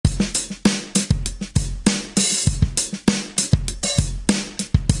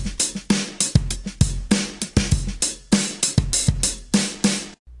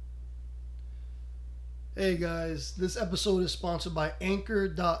Hey guys, this episode is sponsored by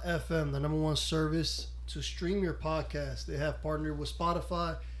Anchor.fm, the number one service to stream your podcast. They have partnered with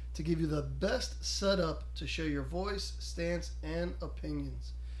Spotify to give you the best setup to share your voice, stance, and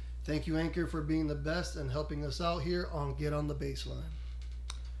opinions. Thank you, Anchor, for being the best and helping us out here on Get on the Baseline.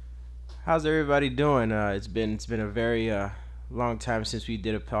 How's everybody doing? It's been a very long time since we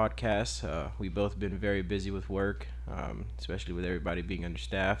did a podcast. We both been very busy with work, especially with everybody being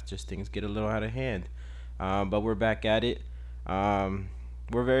understaffed. Just things get a little out of hand. But we're back at it. We're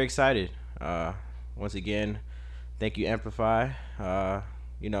very excited. Once again, thank you, Amplify.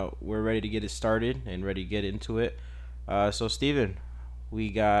 We're ready to get it started and ready to get into it. So, Steven,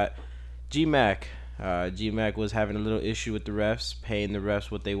 we got GMAC. GMAC was having a little issue with the refs, paying the refs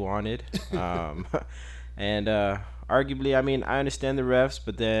what they wanted. And arguably, I understand the refs,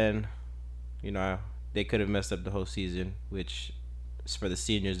 but then, they could have messed up the whole season, which for the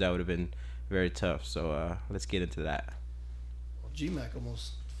seniors, that would have been very tough. So let's get into that. Well, GMAC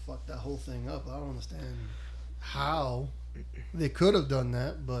almost fucked that whole thing up. I don't understand how they could have done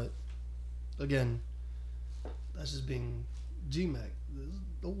that, but again, that's just being GMAC.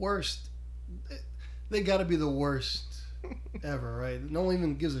 The worst. They got to be the worst ever, right? No one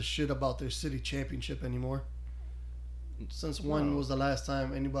even gives a shit about their city championship anymore. Since when was the last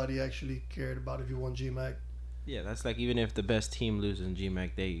time anybody actually cared about if you won GMAC? Yeah, that's like even if the best team loses in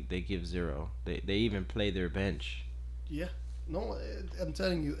GMAC, they give zero. They even play their bench. Yeah. No, I'm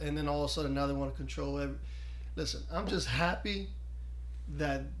telling you. And then all of a sudden now they want to control every... Listen, I'm just happy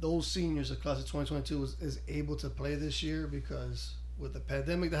that those seniors, the class of 2022, is able to play this year because with the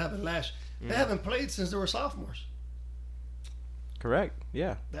pandemic that happened last year, they haven't played since they were sophomores. Correct.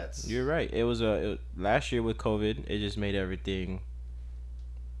 Yeah. You're right. It was last year with COVID, it just made everything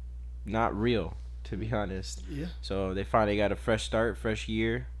not real, to be honest. Yeah. So they finally got a fresh start, fresh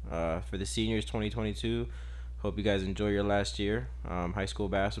year for the seniors 2022. Hope you guys enjoy your last year. High school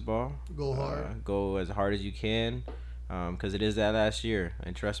basketball. Go hard. Go as hard as you can because it is that last year.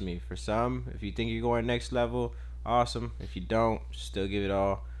 And trust me, for some, if you think you're going next level, awesome. If you don't, still give it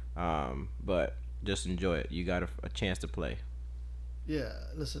all. But just enjoy it. You got a chance to play. Yeah,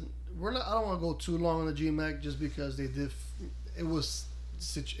 listen, I don't want to go too long on the GMAC just because they did. It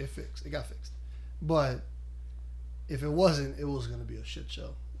got fixed. But if it wasn't, it was gonna be a shit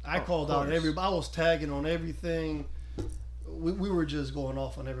show. I called out everybody. I was tagging on everything. We were just going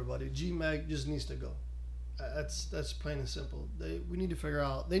off on everybody. GMAC just needs to go. That's plain and simple. They need to figure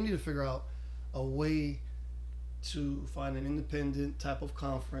out a way to find an independent type of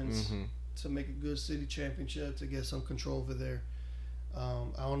conference to make a good city championship to get some control over there. I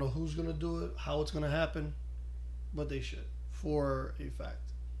don't know who's gonna do it, how it's gonna happen, but they should, for a fact.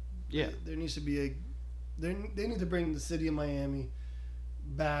 Yeah, there needs to be they need to bring the city of Miami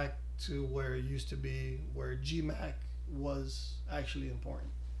back to where it used to be, where GMAC was actually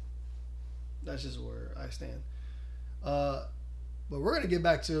important. That's just where I stand. But we're gonna get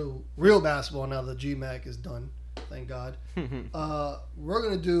back to real basketball now that GMAC is done. Thank God. We're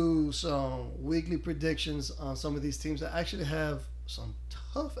going to do some weekly predictions on some of these teams that actually have some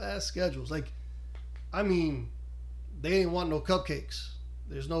tough-ass schedules. They ain't want no cupcakes.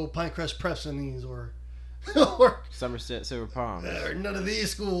 There's no Pinecrest Preps in these or Somerset Silver Palm. Or none of these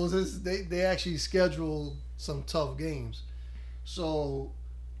schools. They actually schedule some tough games. So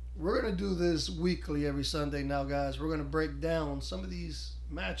we're going to do this weekly every Sunday now, guys. We're going to break down some of these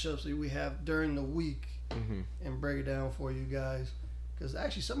matchups that we have during the week. And break it down for you guys, because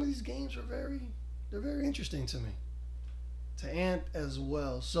actually some of these games are very interesting to me, to Ant as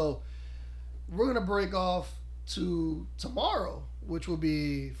well. So we're gonna break off to tomorrow, which will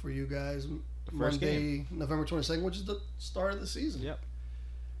be for you guys Monday, November 22nd, which is the start of the season. Yep.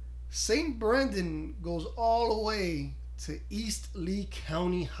 St. Brendan goes all the way to East Lee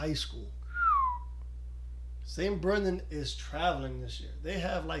County High School. St. Brendan is traveling this year. They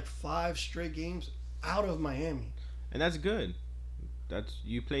have 5 straight games out of Miami, and that's good.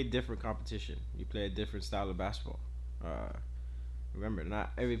 You play different competition. You play a different style of basketball. Remember, not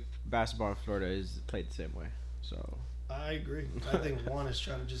every basketball in Florida is played the same way. So I agree. I think Juan is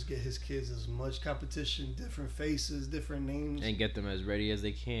trying to just get his kids as much competition, different faces, different names, and get them as ready as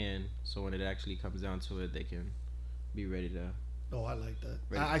they can. So when it actually comes down to it, they can be ready to. Oh, I like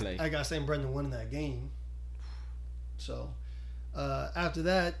that. I got St. Brendan winning that game. So after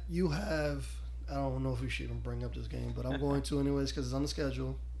that, you have. I don't know if we should even bring up this game, but I'm going to anyways because it's on the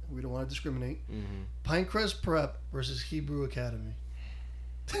schedule. We don't want to discriminate. Pinecrest Prep versus Hebrew Academy.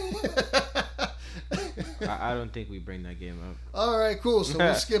 I don't think we bring that game up. All right, cool. So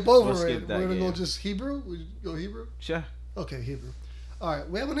we'll skip over We're going to go just Hebrew? We go Hebrew? Sure. Okay, Hebrew. All right,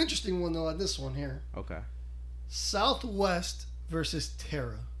 we have an interesting one, though, at this one here. Okay. Southwest versus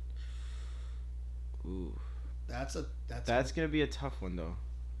Terra. Ooh, That's gonna be a tough one though.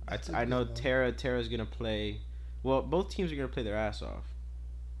 That's a I know good one. Terra's gonna play. Well, both teams are gonna play their ass off.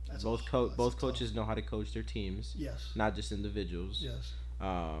 That's Both coaches know how to coach their teams, Yes. not just individuals. Yes.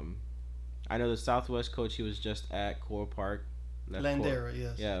 Um, I know the Southwest coach. He was just at Coral Park. Landera.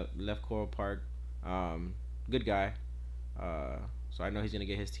 Yes. Yeah, left Coral Park. Good guy. So I know he's gonna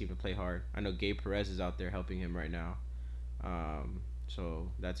get his team to play hard. I know Gabe Perez is out there helping him right now.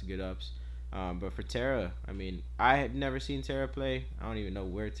 So that's good ups. But for Terra, I mean, I have never seen Terra play. I don't even know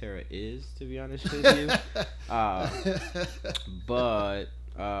where Terra is, to be honest with you. But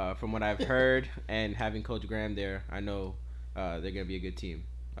from what I've heard and having Coach Graham there, I know they're gonna be a good team.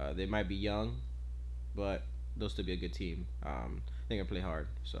 They might be young, but they'll still be a good team. They're gonna play hard,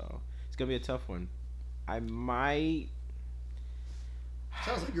 so it's gonna be a tough one. I might.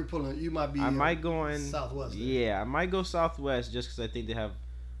 Sounds like you're pulling. You might be. I might go in Southwest. There. Yeah, I might go Southwest just because I think they have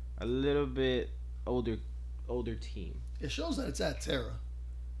a little bit older team. It shows that it's at Terra.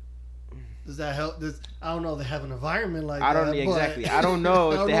 Does that help? I don't know. They have an environment like I don't that, exactly. I don't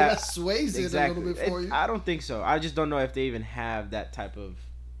know if they have. That sways exactly. it a little bit for you. I don't think so. I just don't know if they even have that type of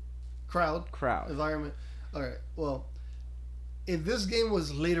crowd environment. All right. Well, if this game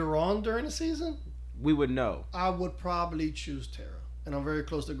was later on during the season, we would know. I would probably choose Terra, and I'm very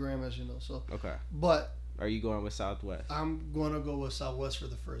close to Graham, as you know. So okay. But are you going with Southwest? I'm going to go with Southwest for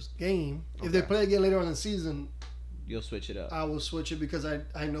the first game. Okay. If they play again later on in the season, you'll switch it up. I will switch it because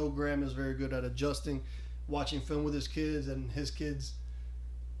I know Graham is very good at adjusting, watching film with his kids, and his kids,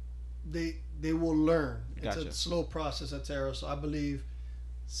 they will learn. Gotcha. It's a slow process at Terra, so I believe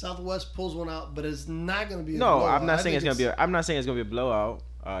Southwest pulls one out, but it's not going to be a no. blowout. I'm not saying it's going to be. I'm not saying it's going to be a blowout.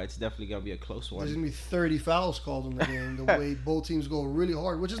 It's definitely going to be a close one. There's going to be 30 fouls called in the game. The way both teams go really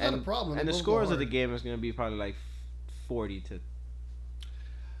hard, which is not a problem. And the scores of the game is going to be probably like 40 to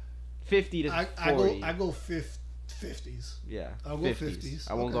 50 to 40. I go 50s. Yeah, I'll go 50s.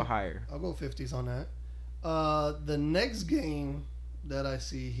 I won't go higher. I'll go 50s on that. The next game that I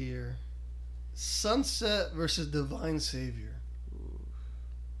see here, Sunset versus Divine Savior.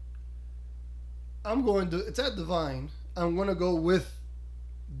 It's at Divine. I'm going to go with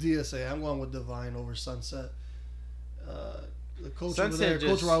DSA. I'm going with Divine over Sunset. The coach over there,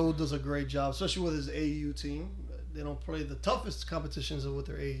 Coach Raul, does a great job, especially with his AU team. They don't play the toughest competitions with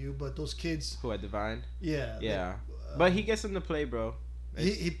their AU, but those kids who at Divine, yeah. But he gets them to play, bro.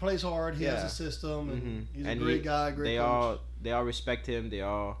 He plays hard. He has a system, and he's a great guy. Great coach. They all respect him. They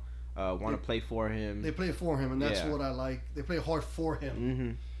all want to play for him. They play for him, and that's what I like. They play hard for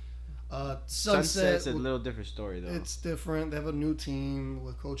him. Sunset's a little different story, though. It's different. They have a new team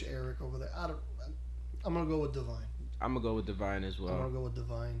with Coach Eric over there. I'm gonna go with Divine. I'm gonna go with Divine as well. I'm gonna go with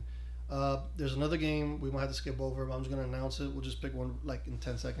Divine. There's another game we might have to skip over, but I'm just gonna announce it. We'll just pick one like in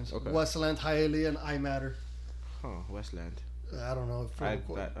 10 seconds. Okay. Westland, Hialeah, and I Matter. Oh, Westland. I don't know. I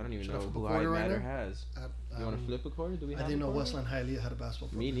don't even know who I Matter has. You want to flip a quarter? Do we? I didn't know Westland Hialeah had a basketball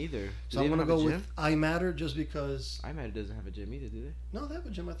program. Me neither. So I'm gonna go with I Matter just because. I Matter doesn't have a gym either, do they? No, they have a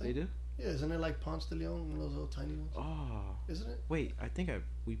gym. I think they do. Yeah, isn't it like Ponce de Leon, one of those little tiny ones? Oh. Isn't it? Wait, I think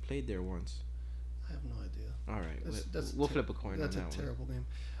we played there once. I have no idea. All right, we'll flip a coin. That's on that a terrible game.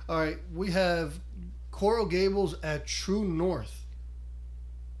 All right, we have Coral Gables at True North.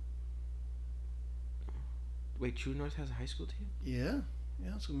 Wait, True North has a high school team? Yeah.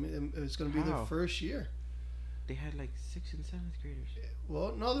 It's going to be their first year. They had like 6th and 7th graders.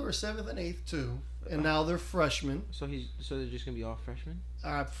 Well, no, they were 7th and 8th too, and now they're freshmen. So they're just gonna be all freshmen.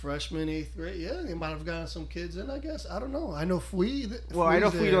 Freshmen, 8th grade. Yeah, they might have gotten some kids in. I guess I don't know. I know Fui. I know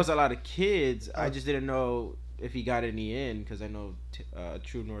Fui knows a lot of kids. I just didn't know if he got any in because I know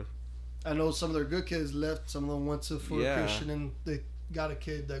True North. I know some of their good kids left. Some of them went to Fort Christian, and they got a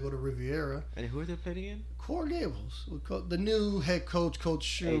kid that go to Riviera. And who are they playing again? Coral Gables. The new head coach, Coach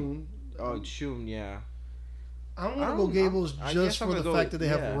Shun. Shun, yeah. I'm gonna go Gables just for the fact that they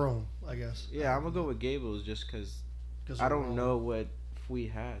have Rome, I guess. Yeah, I'm gonna go with Gables just because I don't know what Fui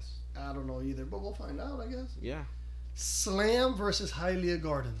has. I don't know either, but we'll find out, I guess. Yeah. Slam versus Hialeah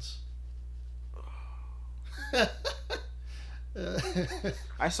Gardens.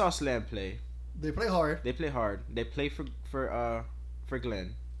 I saw Slam play. They play hard. They play for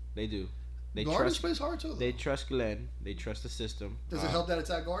Glenn. They do. Gardens plays hard too, though. They trust Glenn. They trust the system. Does it help that it's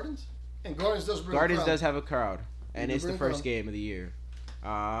at Gardens? And Gardens does bring Gardens does have a crowd, and it's the first crowd. game of the year.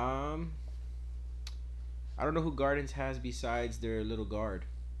 I don't know who Gardens has besides their little guard.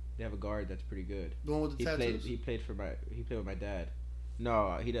 They have a guard that's pretty good. The one with the tattoos. He played with my dad. No,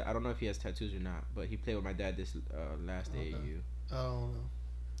 I don't know if he has tattoos or not, but he played with my dad this last AAU. I don't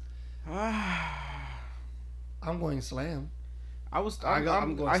know. I'm going Slam. I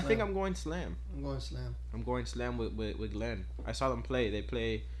think I'm going Slam. I'm going Slam. I'm going Slam with Glenn. I saw them play. They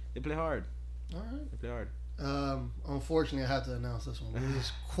play hard. All right. They play hard. Unfortunately, I have to announce this one. This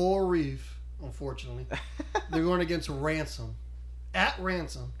is Coral Reef. Unfortunately, they're going against Ransom. At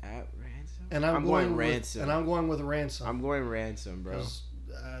Ransom. And I'm going Ransom. And I'm going with Ransom. I'm going Ransom, bro.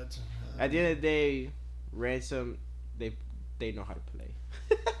 At the end of the day, Ransom, they know how to play.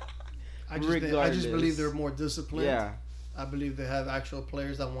 I just believe they're more disciplined. Yeah. I believe they have actual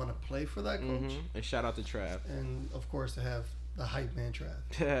players that want to play for that coach. Mm-hmm. And shout out to Trav. And of course, they have the hype man Trav.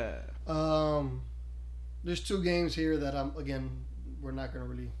 There's two games here that we're not going to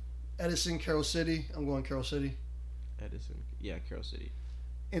really. Edison, Carroll City. I'm going Carroll City. Carroll City.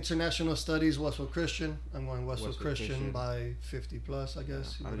 International Studies, Westwood Christian. I'm going Westwood Christian by 50 plus, I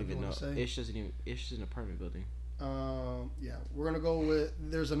guess. I don't even know. It's just an apartment building. We're gonna go with.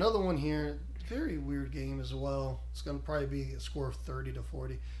 There's another one here. Very weird game as well. It's gonna probably be a score of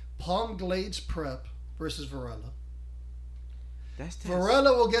 30-40. Palm Glades Prep versus Varela.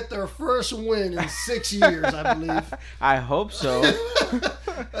 Varela will get their first win in 6 years, I believe. I hope so.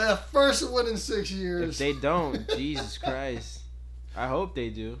 First win in 6 years. If they don't, Jesus Christ. I hope they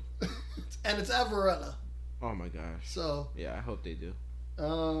do. And it's at Varela. Oh my gosh. So yeah, I hope they do.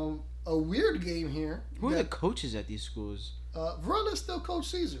 A weird game here. Who are the coaches at these schools? Varela's still Coach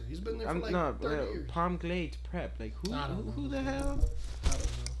Caesar. He's been there for 30 years. Palm Glades Prep. Like who the hell?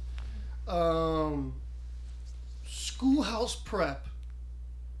 I don't know. Schoolhouse Prep.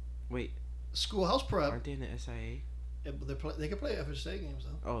 Wait. Schoolhouse Prep. Aren't they in the SIA? Yeah, but they can play FHA games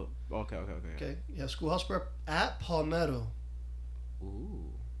though. Oh, okay. Okay. Yeah, Schoolhouse Prep at Palmetto.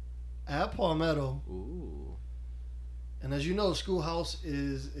 Ooh. At Palmetto. Ooh. And as you know, Schoolhouse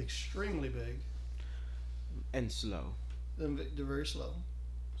is extremely big. And slow. They're very slow.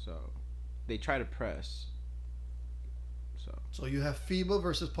 So, they try to press. So you have FIBA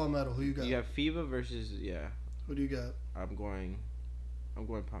versus Palmetto. Who you got? You have FIBA versus, Who do you got? I'm going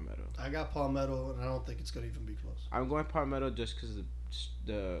Palmetto. I got Palmetto, and I don't think it's going to even be close. I'm going Palmetto just because of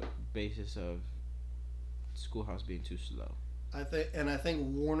the basis of Schoolhouse being too slow. I think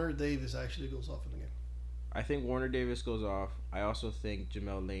Warner Davis actually goes off in the game. I think Warner Davis goes off. I also think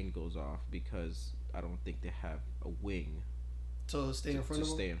Jamel Lane goes off because I don't think they have a wing to stay in front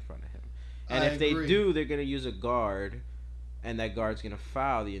of him. And if they do, they're gonna use a guard, and that guard's gonna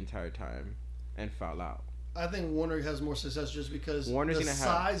foul the entire time and foul out. I think Warner has more success just because the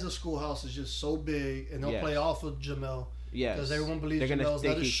size of Schoolhouse is just so big, and they'll play off of Jamel. Yes, because everyone believes Jamel's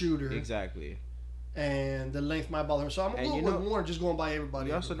not a shooter. Exactly. And the length might bother him. So I'm going with Warner, just going by everybody.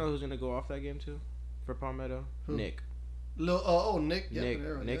 You also know who's gonna go off that game too, for Palmetto? Who? Nick. Nick. Yeah,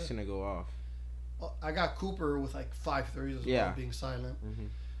 Nick's gonna go off. I got Cooper with like 5 threes as well, being silent.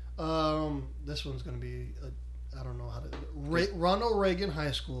 Mm-hmm. This one's gonna be I don't know how to. Ronald Reagan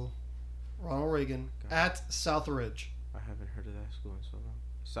High School. Ronald Reagan at Southridge. I haven't heard of that school in so long.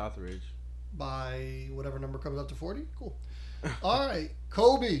 Southridge. By whatever number comes up to 40. Cool. All right,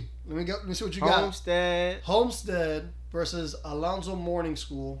 Kobe. Let me see what you got. Homestead versus Alonzo Morning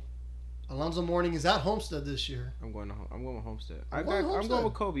School. Alonzo Morning is at Homestead this year. I'm going with Homestead. I'm going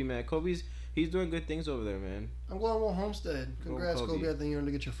with Kobe, man. He's doing good things over there, man. I'm going with Homestead. Congrats, Kobe. I think you're going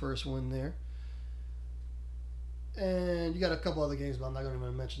to get your first win there. And you got a couple other games, but I'm not going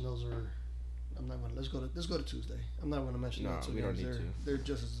to mention those. Let's go to Tuesday. I'm not going to mention those two games. They're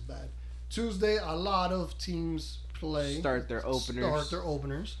just as bad. Tuesday, a lot of teams start their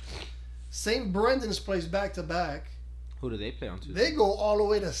openers. St. Brendan's plays back to back. Who do they play on Tuesday? They go all the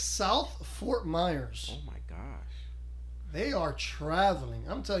way to South Fort Myers. Oh my gosh. They are traveling.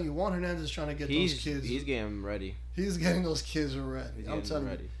 I'm telling you, Juan Hernandez is trying to get those kids. He's getting ready. He's getting those kids ready. I'm telling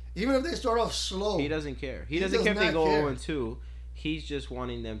you. Even if they start off slow. He doesn't care. He doesn't care if they go 0-2. He's just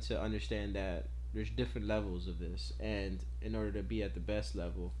wanting them to understand that there's different levels of this. And in order to be at the best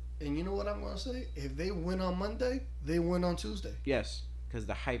level. And you know what I'm going to say? If they win on Monday, they win on Tuesday. Yes, because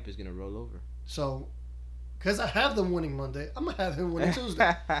the hype is going to roll over. So, because I have them winning Monday, I'm going to have him winning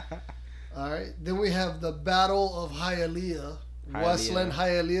Tuesday. All right. Then we have the Battle of Hialeah. Westland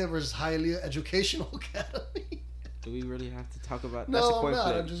Hialeah versus Hialeah Educational Academy. Do we really have to talk about that? No, I'm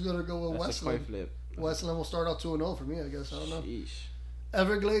not. I'm just going to go with Westland. That's a coin flip. Westland will start out 2-0 for me, I guess. I don't know. Sheesh.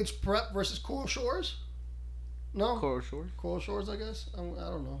 Everglades Prep versus Coral Shores? No? Coral Shores? Coral Shores, I guess. I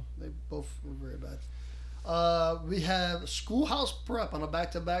don't know. They both were very bad. We have Schoolhouse Prep on a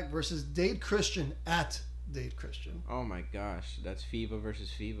back-to-back versus Dade Christian at Dade Christian. Oh my gosh. That's FIBA versus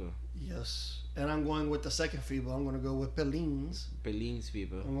FIBA. Yes. And I'm going with the second FIBA. I'm going to go with Pelines. Pelines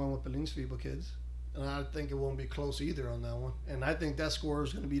FIBA. I'm going with Pelines FIBA kids. And I think it won't be close either on that one. And I think that score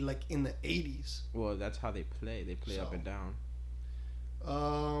is going to be like in the 80s. Well, that's how they play. They play up and down.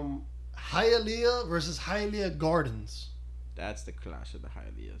 Hialeah versus Hialeah Gardens. That's the clash of the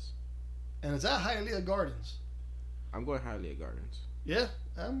Hialeahs. And it's at Hialeah Gardens. I'm going Hialeah Gardens. Yeah,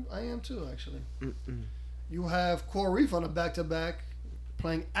 I am too, actually. Mm-mm. You have Coral Reef on a back-to-back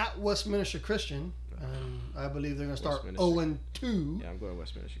playing at Westminster Christian. And I believe they're going to start 0-2. Yeah, I'm going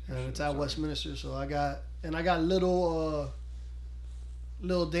Westminster Christian. And it's at Westminster, so I got little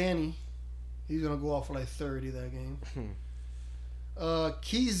Danny. He's going to go off for like 30 that game.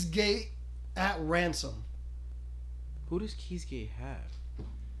 Keysgate at Ransom. Who does Keysgate have?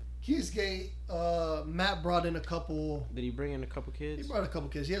 Keysgate, Matt brought in a couple. Did he bring in a couple kids? He brought a couple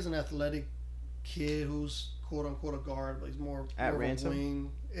kids. He has an athletic kid who's quote unquote a guard, but he's more at more Ransom. Of a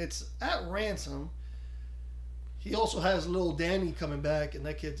wing. It's at Ransom. He also has little Danny coming back, and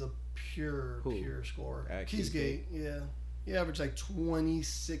that kid's a pure scorer. At Keysgate, yeah. He averaged like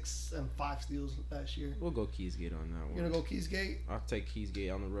 26 and 5 steals last year. We'll go Keysgate on that one. You're going to go Keysgate? I'll take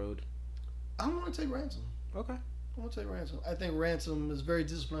Keysgate on the road. I'm going to take Ransom. Okay. I'm going to take Ransom. I think Ransom is very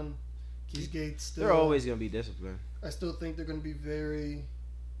disciplined. Keysgate still... They're always going to be disciplined. I still think they're going to be very...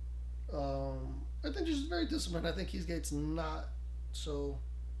 I think they're just very disciplined. I think Keysgate's not, so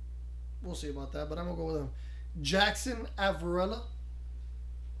we'll see about that. But I'm going to go with them. Jackson at Varela.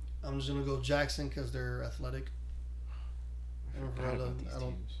 I'm just going to go Jackson because they're athletic. And Varela,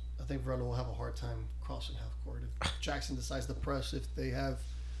 I think Varela will have a hard time crossing half court if Jackson decides to press. If they have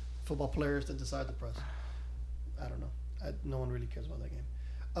football players that decide to press, I don't know. No one really cares about that game.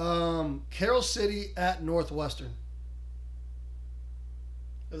 Carroll City at Northwestern.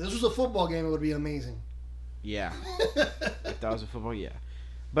 If this was a football game, it would be amazing. Yeah. If that was a football, yeah.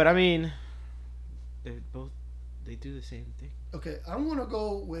 But I mean, they do the same thing. Okay, I'm gonna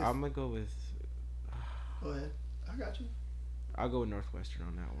go with. Go ahead. I got you. I'll go with Northwestern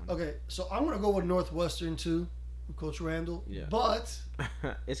on that one. Okay, so I'm gonna go with Northwestern too, with Coach Randall. Yeah. But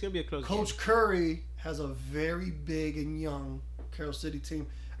it's gonna be a close Coach game. Curry has a very big and young Carroll City team.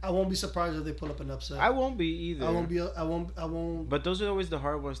 I won't be surprised if they pull up an upset. I won't be either. I won't. But those are always the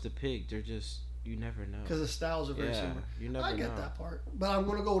hard ones to pick. They're just, you never know. Because the styles are very similar. You never know. I get that part. But I'm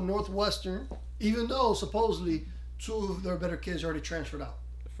going to go Northwestern, even though supposedly 2 of their better kids already transferred out.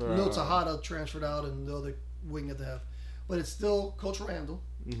 Lil Tejada transferred out and the other wing that they have. But it's still Coach Randall.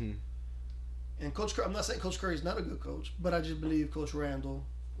 Mm-hmm. And Coach Curry, I'm not saying Coach Curry is not a good coach, but I just believe Coach Randall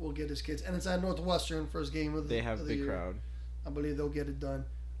will get his kids. And it's at Northwestern, first game of the year. They have a big crowd. I believe they'll get it done.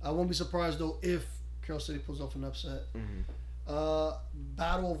 I won't be surprised, though, if Carroll City pulls off an upset. Mm-hmm.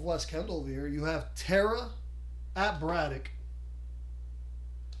 Battle of West Kendall over here. You have Terra at Braddock.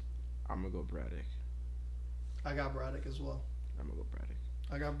 I'm going to go Braddock. I got Braddock as well. I'm going to go Braddock.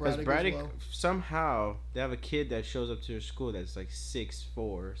 I got Braddock as well. Somehow, they have a kid that shows up to their school that's like 6'4",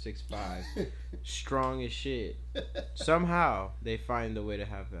 6'5", strong as shit. Somehow, they find a way to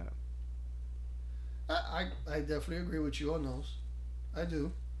have that. I definitely agree with you on those. I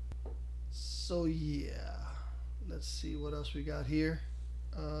do. So, yeah. Let's see what else we got here.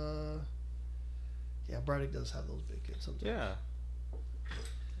 Yeah, Braddock does have those big kids sometimes. Yeah.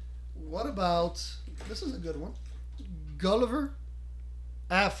 What about, this is a good one, Gulliver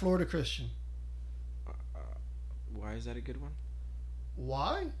at Florida Christian. Why is that a good one?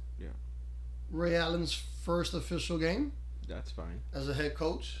 Why? Yeah. Ray Allen's first official game. That's fine. As a head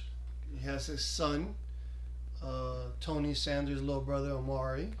coach. He has his son, Tony Sanders' little brother,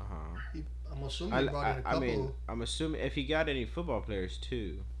 Amari. I'm assuming he brought in a couple. I'm assuming if he got any football players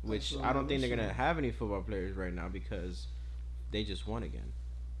too, which I don't think they're going to have any football players right now because they just won again.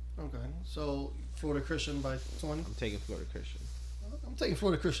 Okay, so Florida Christian by 20? I'm taking Florida Christian. I'm taking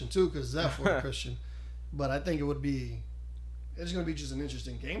Florida Christian too because it's that Florida Christian. But I think it's going to be just an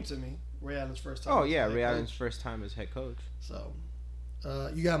interesting game to me. Ray Allen's first time. Oh, yeah, Ray Allen's first time as head coach. So,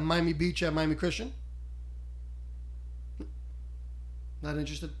 you got Miami Beach at Miami Christian? Not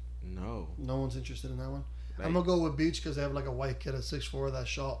interested? No. No one's interested in that one? Like, I'm going to go with Beach because they have like a white kid at 6'4" that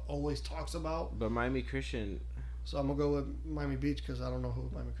Shaw always talks about. But Miami Christian... So I'm going to go with Miami Beach because I don't know who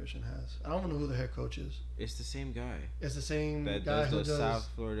Miami Christian has. I don't know who the head coach is. It's the same guy. It's the same that guy who does South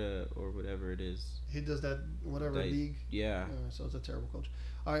Florida or whatever it is. He does that league. Yeah. So it's a terrible coach.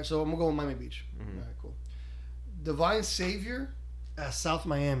 All right, so I'm going to go with Miami Beach. Mm-hmm. All right, cool. Divine Savior at South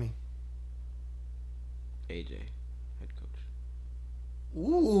Miami. AJ, head coach.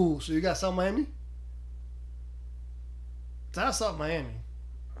 Ooh, so you got South Miami? That's South Miami.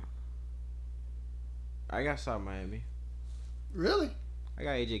 I got South Miami. Really? I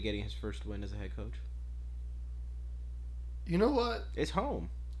got AJ getting his first win as a head coach. You know what? It's home.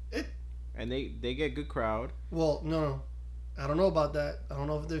 and they get good crowd. Well, no. I don't know about that. I don't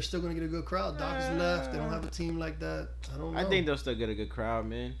know if they're still going to get a good crowd. Doc's left. They don't have a team like that. I don't know. I think they'll still get a good crowd,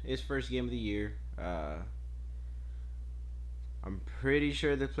 man. It's first game of the year. I'm pretty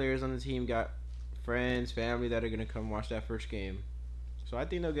sure the players on the team got friends, family that are going to come watch that first game. So I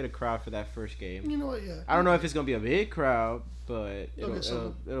think they'll get a crowd for that first game. You know what? Yeah. I don't know if it's going to be a big crowd, but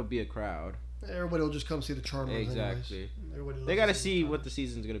it'll be a crowd. Everybody will just come see the Charmers. Exactly. They got to see what the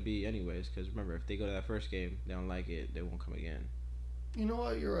season's going to be anyways, because remember, if they go to that first game, they don't like it, they won't come again. You know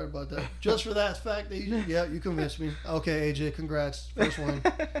what? You're right about that. Just for that fact, that you convinced me. Okay, AJ, congrats. First one.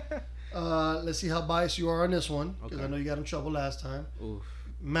 Let's see how biased you are on this one, because I know you got in trouble last time. Oof.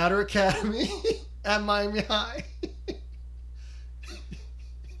 Matter Academy at Miami High.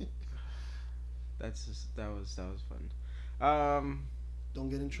 that was fun. Don't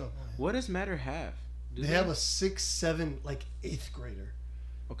get in trouble. Man. What does Matter have? They have a 6'7", 8th grader.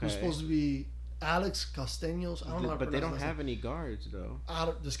 Okay. Who's supposed to be Alex Castaños. I don't know how to But they don't pronounce have any guards, though.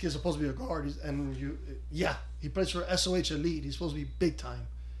 This kid's supposed to be a guard. He plays for SOH Elite. He's supposed to be big time.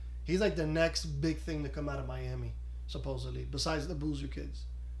 He's like the next big thing to come out of Miami, supposedly, besides the Boozer kids.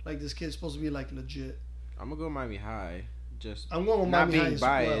 Like, this kid's supposed to be, like, legit. I'm going to go Miami High. I'm going with Miami High not being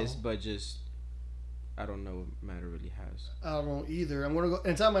biased, but just... I don't know what Matter really has. I don't know either. I'm going to go...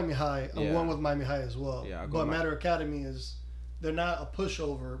 It's not Miami High. I'm going with Miami High as well. Yeah, but Matter Academy is... They're not a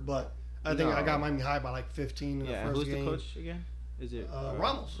pushover, but I think I got Miami High by like 15 in the first game. Who's the coach again? Is it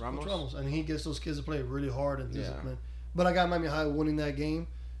Ramos? Ramos? Coach Ramos. And he gets those kids to play really hard and disciplined. But I got Miami High winning that game.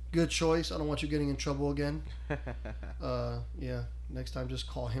 Good choice. I don't want you getting in trouble again. Yeah. Next time, just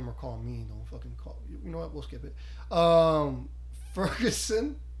call him or call me. Don't fucking call... You know what? We'll skip it.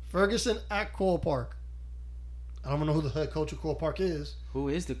 Ferguson at Coral Park. I don't know who the head coach of Coral Park is. Who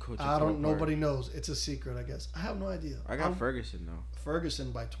is the coach of Coral Park? Nobody knows. It's a secret, I guess. I have no idea. I got Ferguson, though.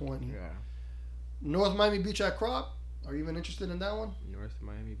 Ferguson by 20. Yeah. North Miami Beach at Crop. Are you even interested in that one? North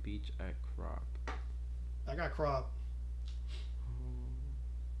Miami Beach at Crop. I got Crop.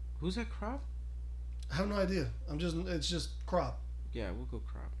 Who's at Crop? I have no idea. It's just Crop. Yeah, we'll go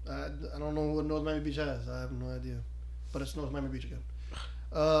Crop. I don't know what North Miami Beach has. I have no idea. But it's North Miami Beach again.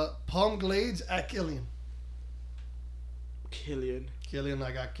 Palm Glades at Killian. Killian,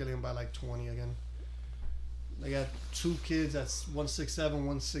 I got Killian by like 20 again. They got two kids that's 167,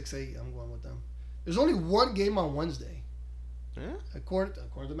 168. I'm going with them. There's only one game on Wednesday. Yeah? According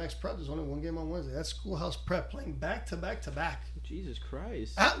to Max Prep, there's only one game on Wednesday. That's Schoolhouse Prep playing back to back to back. Jesus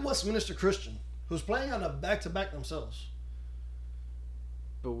Christ. At Westminster Christian, who's playing on a back to back themselves.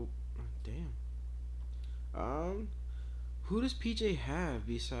 But damn. Who does PJ have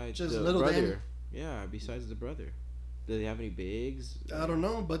besides just the little brother? Danny. Yeah, besides the brother. Do they have any bigs? I don't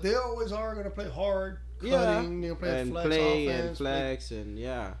know, but they always are going to play hard, cutting, play and flex play offense, and flex and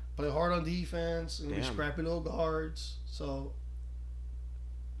yeah. Play hard on defense and be scrappy little guards. So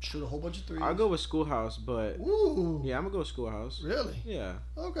shoot a whole bunch of threes. I'll go with Schoolhouse, but ooh, I'm gonna go with Schoolhouse. Really? Yeah.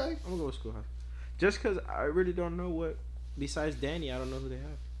 Okay. I'm gonna go with Schoolhouse, just because I really don't know what besides Danny. I don't know who they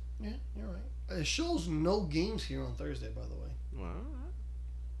have. Yeah, you're right. It shows no games here on Thursday, by the way. Wow.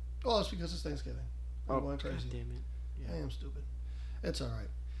 Oh, it's because it's Thanksgiving. I'm going crazy. God damn it. Yeah. I am stupid. It's all right.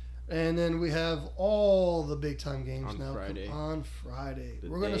 And then we have all the big time games on now Friday. On Friday.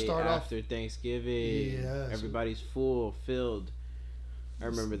 The We're going to start off after Thanksgiving. Yes. Everybody's full, filled. I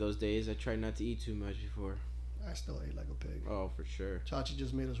remember those days. I tried not to eat too much before. I still ate like a pig. Oh, for sure. Chachi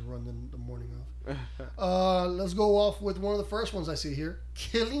just made us run the morning off. Let's go off with one of the first ones I see here.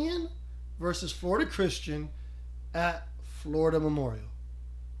 Killian versus Florida Christian at Florida Memorial.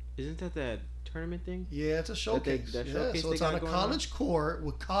 Isn't that tournament thing? Yeah, it's a showcase. That showcase so it's on a college court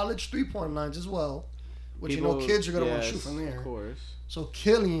with college three-point lines as well, which kids are going to want to shoot from there. Of course. So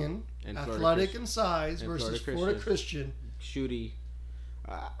Killian, and athletic in size, versus Florida Christian. Shooty.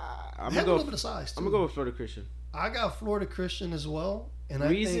 I'm gonna go a little bit of size too. I'm gonna go with Florida Christian. I got Florida Christian as well, and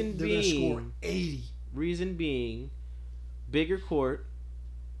I think they're gonna score 80. Reason being, bigger court,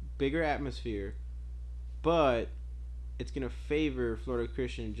 bigger atmosphere, but it's gonna favor Florida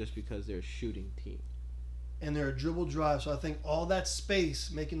Christian just because they're a shooting team. And they're a dribble drive, so I think all that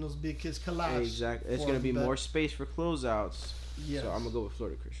space making those big kids collapse. Exactly, it's gonna be more space for closeouts. Yes. So I'm gonna go with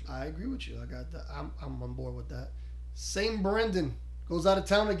Florida Christian. I agree with you. I got that. I'm on board with that. St. Brendan goes out of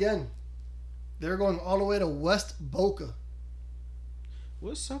town again. They're going all the way to West Boca.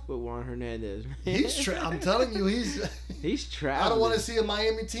 What's up with Juan Hernandez, man? I'm telling you, he's traveling. I don't want to see a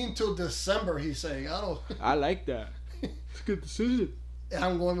Miami team till December. He's saying, I like that. It's a good decision.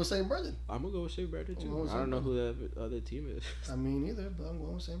 I'm going with St. Brendan. I'm gonna go with St. Brendan too. I don't know who the other team is. I mean, either, but I'm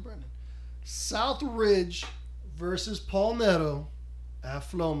going with St. Brendan. South Ridge versus Palmetto at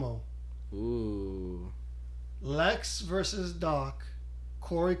Flomo. Ooh. Lex versus Doc.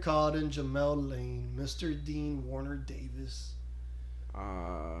 Corey Cotton, Jamel Lane, Mr. Dean, Warner Davis.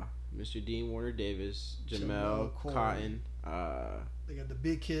 Mr. Dean, Warner Davis, Jamel Cotton. They got the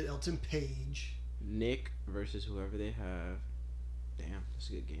big kid, Elton Page. Nick versus whoever they have. Damn, that's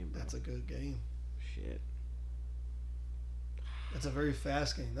a good game, bro. That's a good game. Shit. That's a very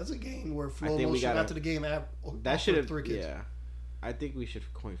fast game. That's a game where Flo we motion gotta- after the game. That should have. 3 kids. Yeah. I think we should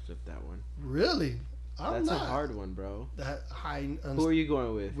coin flip that one. Really? That's a hard one, bro. That high. Who are you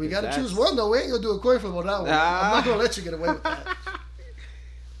going with? We got to choose one, though. We ain't going to do a coin flip on that one. I'm not going to let you get away with that.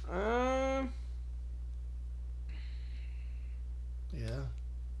 Yeah.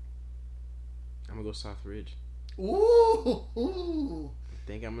 I'm going to go South Ridge. Ooh. I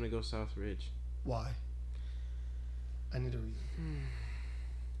think I'm going to go South Ridge. Why? I need a reason.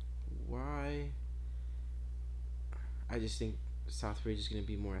 Why? I just think South Ridge is going to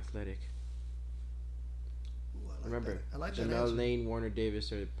be more athletic. Ooh, Remember, that. I like that Jamel answer. Lane, Warner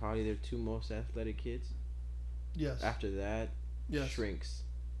Davis are probably their 2 most athletic kids. Yes. After that, Yes. Shrinks.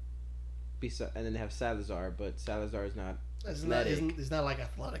 And then they have Salazar, but Salazar is not It's not, athletic. it's not like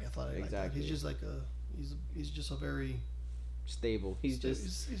athletic like that. Exactly. He's just like he's just a very Stable. He's a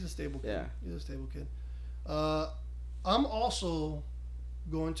stable kid. Yeah. He's a stable kid. I'm also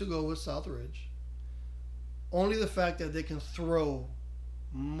going to go with South Ridge. Only the fact that they can throw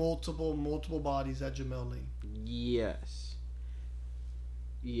multiple bodies at Jamel Lane. Yes.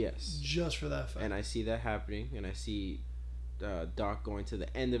 Just for that fact. And I see that happening, and I see Doc going to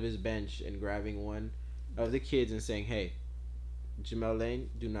the end of his bench and grabbing one of the kids and saying, "Hey, Jamel Lane,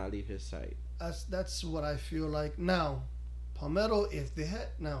 do not leave his sight." That's what I feel like. Now, Palmetto, if they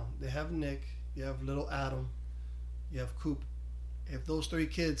have Nick, you have little Adam, you have Coop. If those 3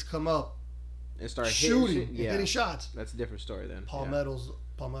 kids come up And start shooting and yeah, getting shots, that's a different story then. Palmetto's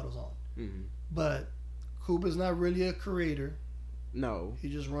on. Mm-hmm. But Coop is not really a creator. No. He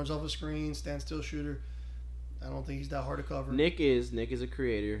just runs off a screen, standstill shooter. I don't think he's that hard to cover. Nick is a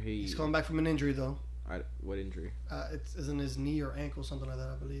creator. He's coming back from an injury though. What injury? It's in his knee or ankle, something like that,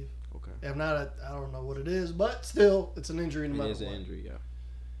 I believe. Okay. If not, I don't know what it is, but still, it's an injury no matter It is an what. injury, yeah.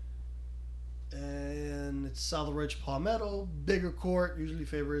 And it's South Ridge Palmetto. Bigger court usually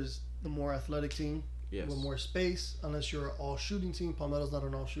favors the more athletic team. Yes. With more space, unless you're an all-shooting team. Palmetto's not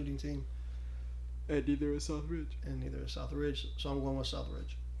an all-shooting team. And neither is South Ridge. And neither is South Ridge, so I'm going with South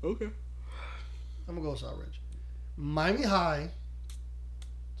Ridge. Okay. I'm going to go with South Ridge. Miami High.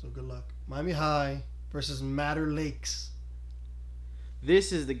 So good luck. Miami High versus Matter Lakes.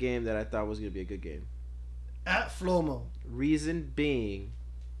 This is the game that I thought was going to be a good game. At Flomo. Reason being,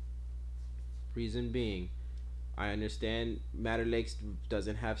 I understand Matter Lakes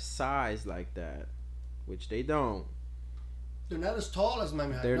doesn't have size like that, which they don't. They're not as tall as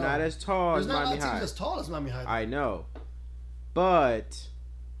Miami High. They're not as tall as Miami There's not a lot of High. teams as tall as Miami High. I know. But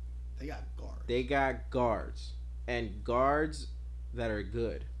They got guards. they got guards. And guards that are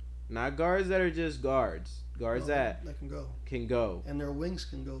good. Not guards that are just guards. Guards that can go. can go. And their wings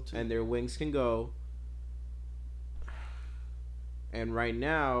can go too. And their wings can go. And right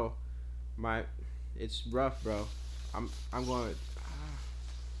now, it's rough, bro. I'm going.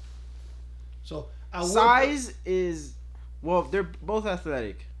 So Size is, well, they're both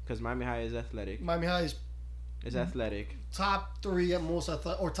athletic because Miami High is athletic. Miami High is athletic, top 3 at most,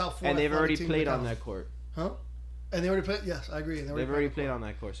 or top 4. and they've already team played in on the that court. Huh? And they already played. Yes, I agree. They've already played on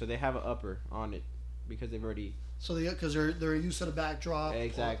that court, so they have an upper on it because they've already. So because they're used to the backdrop.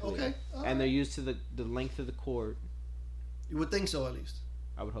 Exactly. Okay. And they're used to the length of the court. You would think so, at least.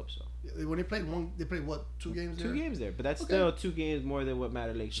 I would hope so. When they played they played what, 2 games there? 2 games there, but that's Okay. still 2 games more than what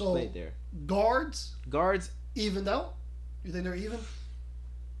Matter Lakes played there. Guards Guards, evened out. You think they're even?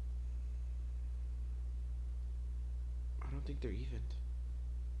 I don't think they're even.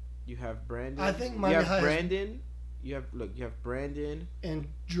 You have Brandon. I think you Miami have High has- Brandon. You have Brandon And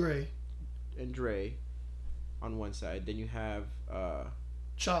Dre, and Dre on one side. Then you have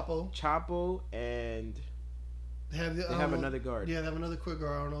Chapo. Chapo and They have another guard. Yeah, they have another quick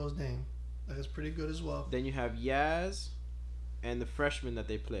guard. I don't know his name. That is pretty good as well. Then you have Yaz and the freshman that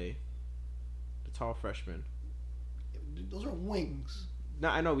they play, the tall freshman. Those are wings. No,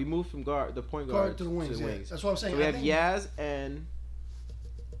 I know we moved from the point Guard guard to the wings. Yeah. That's what I'm saying. So we I have think Yaz and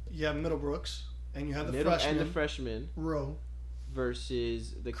You have Middlebrooks, and you have the Middle freshman and the freshman row.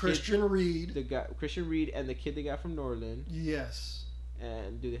 versus the Christian Reed. kid, the guy Christian Reed and the kid they got from Norland. Yes.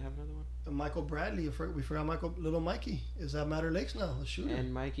 And do they have another one? And Michael Bradley. We forgot Little Mikey. Is that Matter Lakes now? The shooter.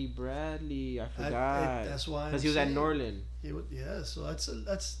 And Mikey Bradley, I forgot. That's why. Because he was at Norland. So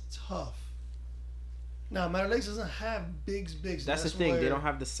that's tough. Now, Matter Lakes doesn't have bigs. That's the thing. They don't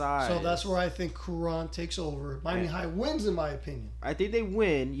have the size. So that's where I think Quran takes over. Miami High wins, in my opinion. I think they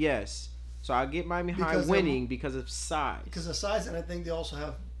win, yes. So I get Miami High winning because of size. Because of size, and I think they also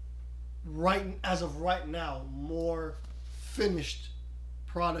have, as of right now, more finished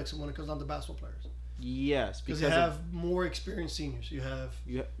products when it comes down to basketball players. Yes, because you have more experienced seniors. You have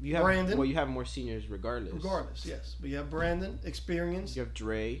Brandon. Well, you have more seniors regardless. Yes. But you have Brandon, experience. You have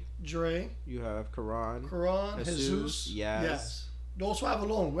Dre. You have Quran, Jesus. Yes. Those 5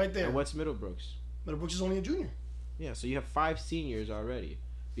 alone, right there. And what's Middlebrooks? Middlebrooks is only a junior. Yeah, so you have 5 seniors already.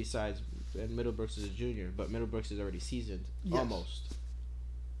 Besides, and Middlebrooks is a junior, but Middlebrooks is already seasoned, almost.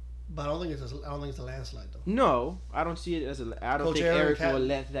 But I don't think it's a landslide though. No, I don't see it as a. I don't Coach think Eric will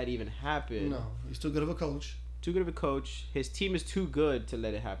let that even happen. No, he's too good of a coach. His team is too good to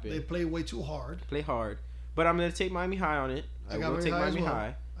let it happen. They play way too hard. But I'm gonna take Miami High on it. I will take Miami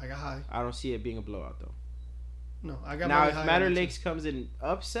High. I got High. I don't see it being a blowout though. No, I got now Miami if High Matter Lakes comes in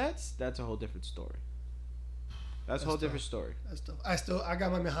upsets, that's a whole different story. That's a whole different story. That's tough. I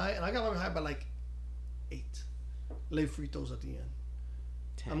got Miami High, and I got Miami High by like 8. Late free throws at the end.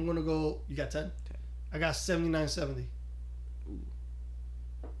 10. I'm gonna go. You got 10? 10. I got 79-70. Ooh.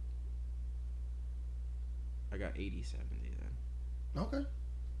 I got 80-70 then. Okay.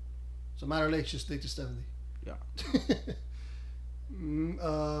 So Matter Lakes should stick to 70. Yeah.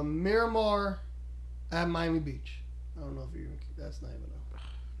 Miramar at Miami Beach. I don't know if that's not even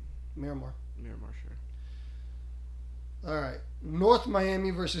a Miramar, sure. All right. North Miami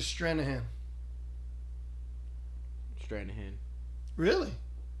versus Stranahan. Stranahan. Really?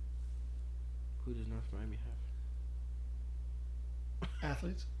 Who does North Miami have?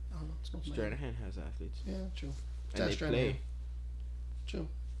 Athletes? I don't know. It's North Stranahan Miami. has athletes. Yeah, true. And they play. True.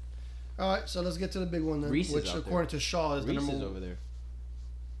 All right, so let's get to the big one then, Reese which according to Shaw is the number one. over there.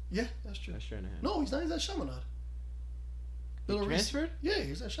 Yeah, that's true. That's Stranahan. No, he's not. He's at Chaminade. He transferred? Yeah,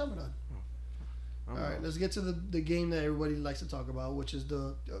 he's at Chaminade. All right, let's get to the game that everybody likes to talk about, which is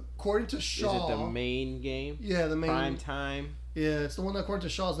according to Shaw. Is it the main game? Yeah, the main. Prime time? Yeah, it's the one that according to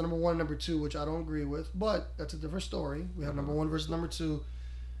Shaw is the number 1 and number 2, which I don't agree with, but that's a different story. We have number 1 versus number 2.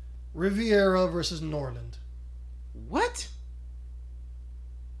 Riviera versus Norland. What?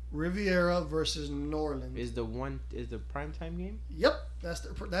 Riviera versus Norland. Is the prime time game? Yep, that's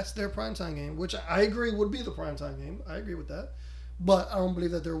their primetime game, which I agree would be the primetime game. I agree with that. But I don't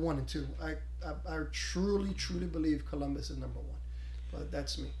believe that they're 1 and 2. I truly believe Columbus is number 1. But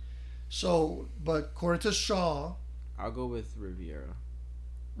that's me. So, but according to Shaw, I'll go with Riviera.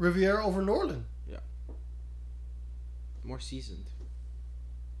 Riviera over Norland. Yeah. More seasoned.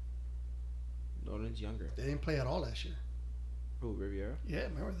 Norland's younger. They didn't play at all last year. Who, Riviera? Yeah,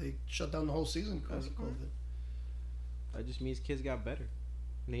 remember they shut down the whole season because of COVID. That just means kids got better.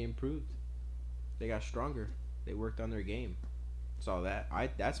 And they improved. They got stronger. They worked on their game. That's all that.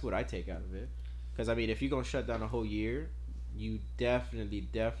 That's what I take out of it. Because, I mean, if you're going to shut down a whole year, you definitely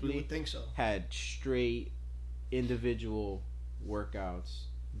You would think so. had straight individual workouts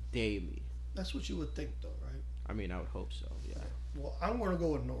daily. That's what you would think, though, right? I mean, I would hope so, yeah. Well, I'm going to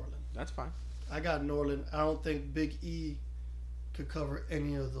go with Norland. That's fine. I got Norland. I don't think Big E could cover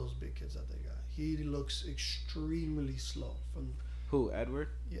any of those big kids that they got. He looks extremely slow. Who, Edward?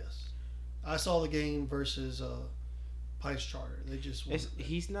 Yes. I saw the game versus Pice Charter. They just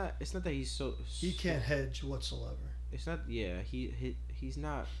he's not. It's not that he's so. He can't hedge whatsoever. It's not. Yeah, he's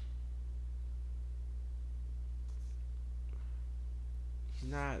not. He's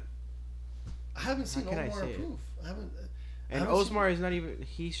not. I haven't seen Omar improve. I haven't. And Osmar is not even.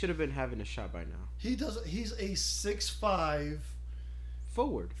 He should have been having a shot by now. He doesn't. He's a 6'5"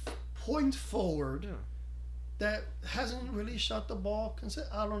 forward. Point forward. Yeah. That hasn't really shot the ball.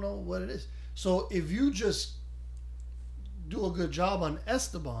 I don't know what it is. So if you just do a good job on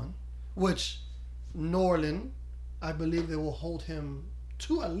Esteban, which Norland, I believe they will hold him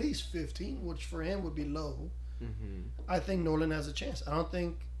to at least 15, which for him would be low. Mm-hmm. I think Norland has a chance. I don't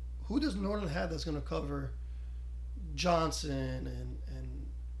think who does Norland have that's going to cover Johnson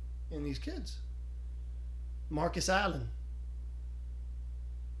and these kids. Marcus Allen,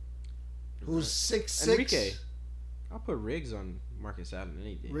 who's 6'6". Enrique. I'll put Riggs on Marcus Allen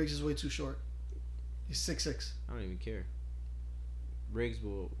any day. Riggs is way too short. He's 6'6". I don't even care. Riggs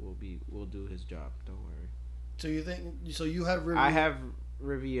will do his job. Don't worry. So you think? So you have Riviera? I have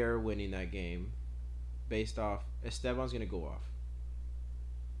Riviera winning that game, based off Esteban's gonna go off.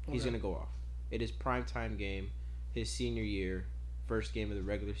 He's gonna go off. It is primetime game, his senior year, first game of the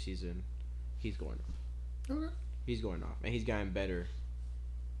regular season. He's going off. Okay. He's going off, and he's gotten better.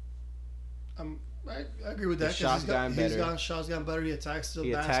 I agree with that. His shots gotten better. Shots gotten better. He attacks the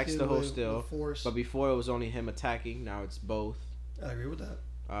He basket attacks the whole with still. Force. But before it was only him attacking. Now it's both. I agree with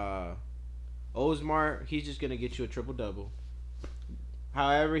that. Osmar, he's just gonna get you a triple double.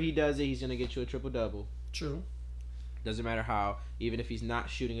 However he does it, he's gonna get you a triple double. True. Doesn't matter how, even if he's not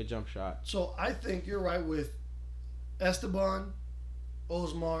shooting a jump shot. So I think you're right with Esteban,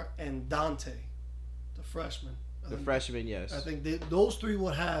 Osmar, and Dante, the freshman. The freshman, yes. I think those three will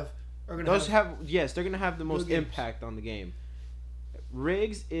have. Yes, they're gonna have the most impact on the game.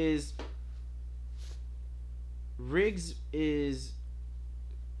 Riggs is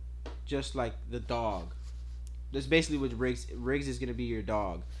just like the dog. That's basically what Riggs is gonna be your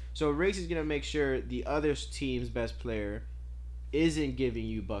dog. So Riggs is gonna make sure the other team's best player isn't giving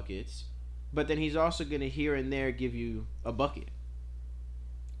you buckets, but then he's also gonna here and there give you a bucket.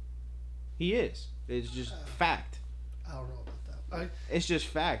 He is. It's just fact. I don't know about that. It's just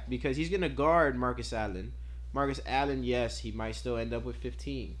fact because he's gonna guard Marcus Allen. Marcus Allen, yes, he might still end up with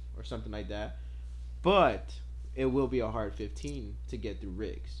 15 or something like that, but it will be a hard 15 to get through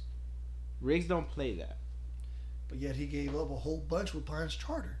Riggs. Riggs don't play that. But yet he gave up a whole bunch with Pines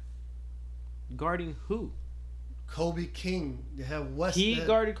Charter. Guarding who? Kobe King. They have West. He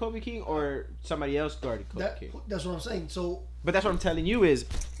guarded Kobe King or somebody else guarded Kobe King? That's what I'm saying. But that's what I'm telling you is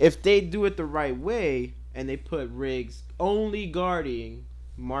if they do it the right way and they put Riggs only guarding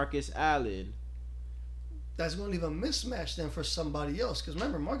Marcus Allen, that's going to leave a mismatch then for somebody else. Because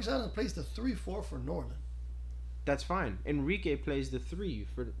remember, Marcus Allen plays the 3-4 for Norland. That's fine. Enrique plays the 3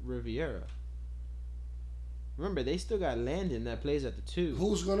 for Riviera. Remember, they still got Landon that plays at the 2.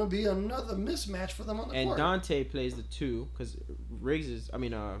 Who's going to be another mismatch for them on the court? And Dante plays the 2 because Riggs is.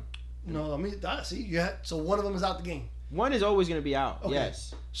 So one of them is out the game. One is always going to be out. Okay.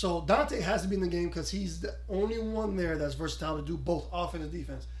 Yes. So Dante has to be in the game because he's the only one there that's versatile to do both offense and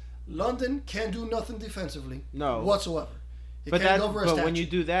defense. London can't do nothing defensively. No. Whatsoever. But when you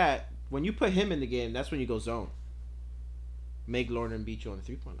do that, when you put him in the game, that's when you go zone. Make Lornan beat you on the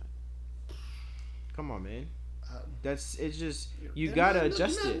 3-point line. Come on, man. It's just you gotta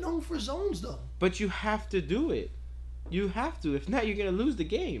adjust it. They're not known for zones though. But you have to do it. You have to. If not, you're gonna lose the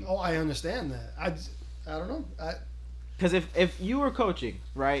game. Oh, I understand that. I don't know. Because if you were coaching,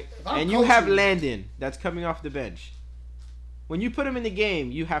 right, and you have Landon that's coming off the bench, when you put him in the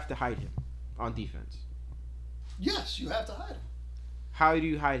game, you have to hide him on defense. Yes, you have to hide him. How do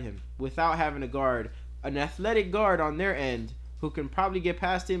you hide him without having a guard, an athletic guard on their end who can probably get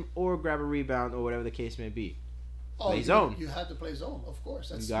past him or grab a rebound or whatever the case may be? Play zone. You have to play zone, of course.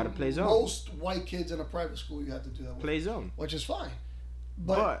 That's you got to play zone. Most white kids in a private school, you have to do that with. Play zone. Which is fine.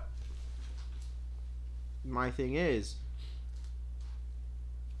 But my thing is,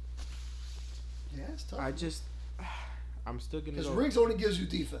 yeah, it's tough. I'm still gonna. Because Riggs only gives you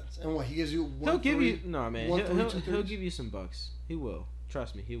defense, and what he gives you. He'll give you he'll give you some bucks. He will.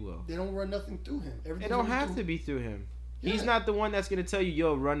 Trust me, he will. They don't run nothing through him. It don't have to be through him. Yeah. He's not the one that's gonna tell you,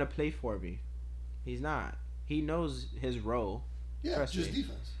 "Yo, run a play for me." He's not. He knows his role. Yeah, Trust just me.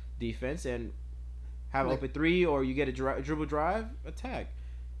 Defense and have an open 3 or you get a dribble drive, attack.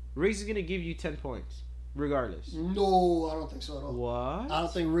 Riggs is gonna give you 10 points. Regardless. No, I don't think so at all. What? I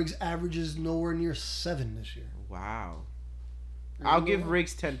don't think Riggs averages nowhere near 7 this year. Wow. I'll give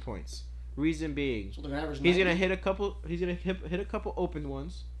Riggs 10 points. Reason being, so average he's gonna hit a couple. He's gonna hit a couple open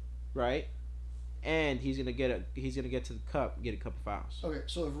ones, right? And he's gonna get to the cup, get a couple fouls. Okay,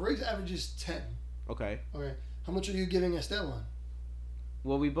 so if Riggs averages 10. Okay. How much are you giving Esteban?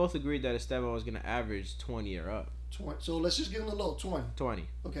 Well, we both agreed that Esteban was gonna average 20 or up. 20. So let's just give him the low 20. 20.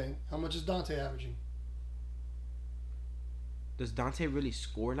 Okay. How much is Dante averaging? Does Dante really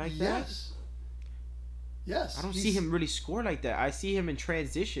score like that? Yes. I don't see him really score like that. I see him in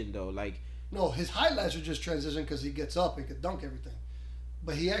transition though. No, his highlights are just transition because he gets up and can dunk everything.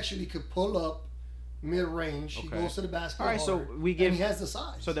 But he actually could pull up mid range. Okay. He goes to the basket. All right, hard, so we give. And he has the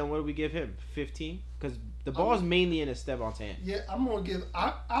size. So then, what do we give him? 15? Because the ball is mainly in Esteban's hand. Yeah, I'm gonna give.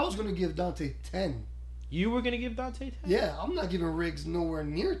 I was gonna give Dante 10. You were gonna give Dante 10? Yeah, I'm not giving Riggs nowhere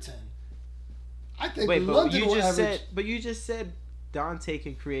near 10. I think London will average. But you just said Dante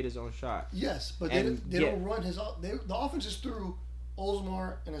can create his own shot. Yes, but they don't run his. The offense is through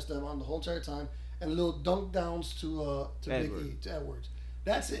Osmar and Esteban the whole entire time, and little dunk downs to Big E, to Edwards.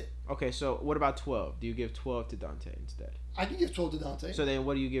 That's it. Okay, so what about 12? Do you give 12 to Dante instead? I can give 12 to Dante. So then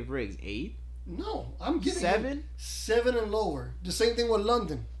what do you give Riggs? 8? No, I'm giving 7? him 7 and lower. The same thing with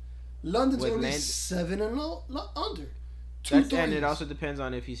London. London's going to be 7 and under. 2 threes. And it also depends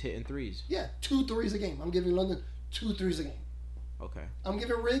on if he's hitting threes. Yeah, 2 threes a game. I'm giving London 2 threes a game. Okay. I'm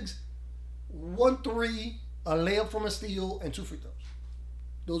giving Riggs 1 3, a layup from a steal, and 2 free throws.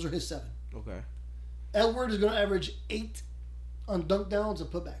 Those are his 7. Okay. Edwards is going to average 8 on dunk downs and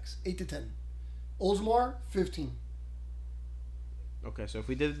putbacks, 8 to 10. Osmar, 15. Okay, so if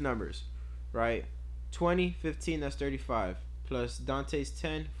we did the numbers, right? 20, 15, that's 35. Plus Dante's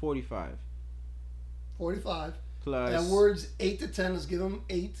 10, 45. 45. Plus Edwards, 8 to 10. Let's give him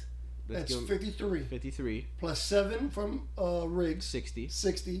 8. let's That's give him 53. 53. Plus 7 from Riggs. 60.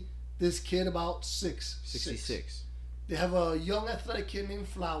 60. This kid about 6. 66. They have a young athletic kid named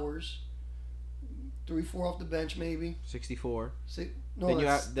Flowers. 3-4 off the bench maybe. 64. No, Then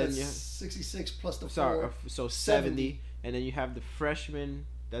that's you have 66 plus the Sorry, 4. so 70. And then you have the freshman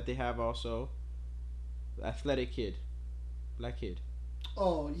that they have also. The athletic kid. Black kid.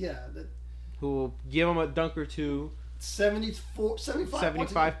 Oh, yeah. Who will give him a dunk or two. 75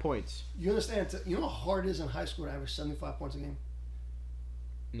 75 points. You understand? You know how hard it is in high school to average 75 points a game?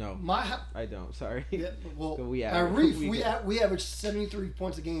 No, I don't. Sorry. Yeah, well, we at Reef, we averaged 73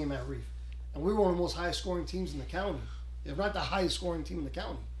 points a game at Reef. And we were one of the most highest scoring teams in the county. If not the highest scoring team in the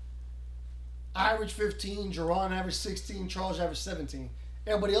county. I averaged 15, Jerron averaged 16, Charles averaged 17.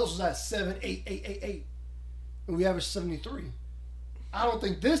 Everybody else was at 7, 8, 8, 8, 8. And we averaged 73. I don't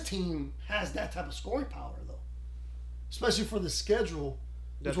think this team has that type of scoring power, though. Especially for the schedule,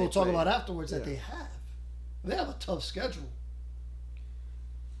 which we'll talk about afterwards, that they have. They have a tough schedule.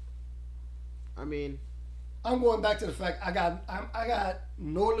 I mean, I'm going back to the fact I got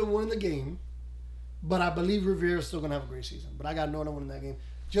Norland winning the game, but I believe Rivera's still gonna have a great season. But I got Norland winning that game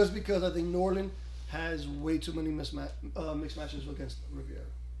just because I think Norland has way too many mixed matches against Rivera.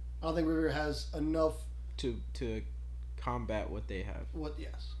 I don't think Rivera has enough to combat what they have.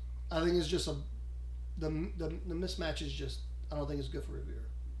 Yes, I think it's just the mismatch is just, I don't think it's good for Rivera.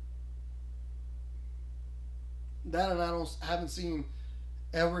 That, and I haven't seen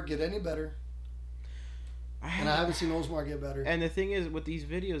Edward get any better. And I haven't seen Osmar get better. And the thing is, with these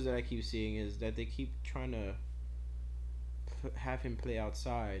videos that I keep seeing, is that they keep trying to have him play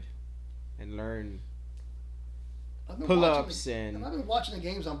outside and learn pull-ups and I've been watching the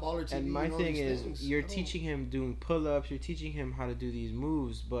games on Baller TV. And my thing is, you're teaching him doing pull-ups, you're teaching him how to do these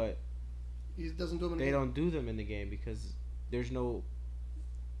moves, but he doesn't do them. They don't do them in the game because there's no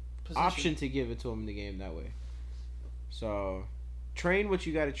option to give it to him in the game that way. So train what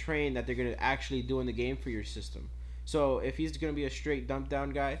you got to train that they're going to actually do in the game for your system. So if he's going to be a straight dump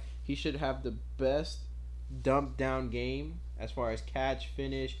down guy, he should have the best dump down game as far as catch,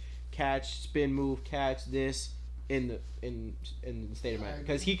 finish, catch, spin move, catch this in the state of mind,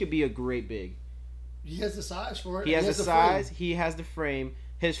 because he could be a great big. He has the size for it. He has the size. He has the frame.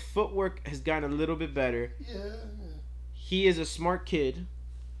 His footwork has gotten a little bit better. Yeah. He is a smart kid,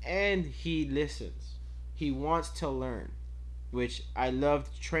 and he listens. He wants to learn, which I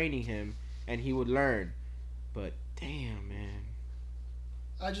loved training him, and he would learn. But damn, man.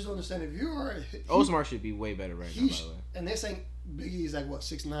 I just don't understand if you are. Osmar should be way better right now, by the way. And they're saying Biggie's like what,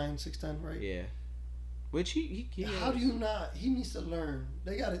 6'9", 6'10", right? Yeah. Which he how do you not? He needs to learn.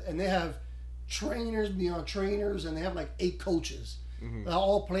 They got it, and they have trainers beyond trainers, and they have like 8 coaches. Mm-hmm. They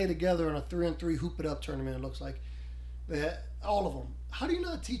all play together in a 3-on-3 hoop it up tournament. It looks like all of them. How do you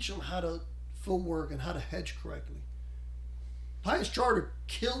not teach them how to footwork and how to hedge correctly? Pius Charter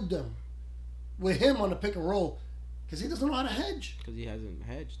killed them with him on the pick and roll because he doesn't know how to hedge. Because he hasn't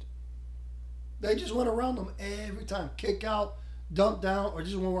hedged. They just went around them every time, kick out, dump down, or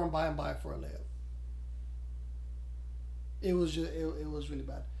just went around by and by for a layup. It was just it was really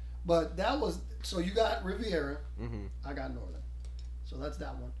bad. But that was, so you got Riviera. Mm-hmm. I got Northern. So that's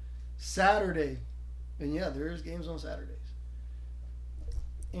that one. Saturday, and yeah, there is games on Saturdays.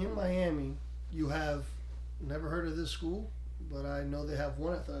 In Miami, you have, never heard of this school, but I know they have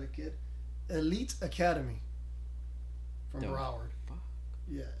one athletic kid, Elite Academy from Broward. Fuck.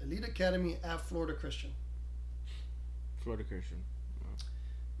 Yeah, Elite Academy at Florida Christian. Florida Christian. Oh.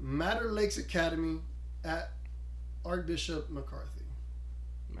 Matter Lakes Academy at Archbishop McCarthy.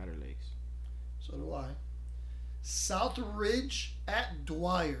 Matter Lakes. So do I. South Ridge at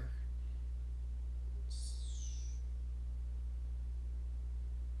Dwyer.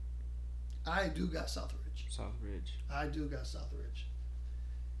 I do got South Ridge. South Ridge. I do got South Ridge.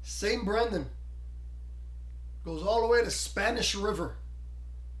 St. Brendan goes all the way to Spanish River.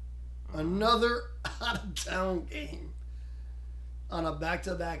 Another out-of-town game on a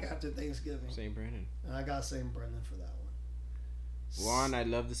back-to-back after Thanksgiving. St. Brendan. And I got St. Brendan for that one. Juan, I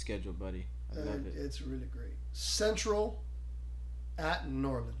love the schedule, buddy. I love it. It's really great. Central at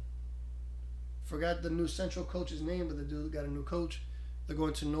Norland. Forgot the new Central coach's name, but the dude got a new coach. They're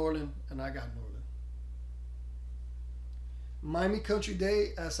going to Norland, and I got Norland. Miami Country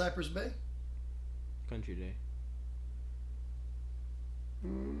Day at Cypress Bay. Country Day.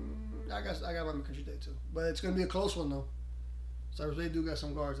 I got Miami Country Day too, but it's gonna be a close one though. Cypress Bay do got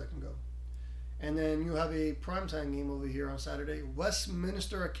some guards that can go. And then you have a primetime game over here on Saturday: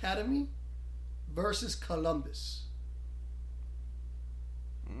 Westminster Academy versus Columbus.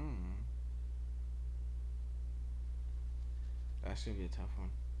 That's gonna be a tough one.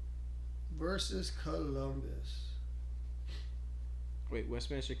 Versus Columbus. Wait,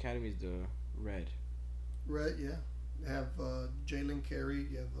 Westminster Academy is the red. Red, yeah. They have Jalen Carey.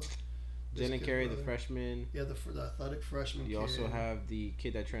 You have Jalen Carey, the freshman. Yeah, the athletic freshman. You also have the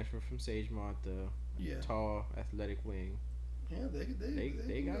kid that transferred from Sagemont, the tall, athletic wing. Yeah,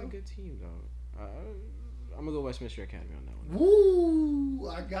 they got a good team though. I'm gonna go Westminster Academy on that one. Woo!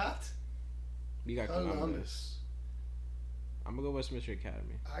 You got Columbus. I'm gonna go Westminster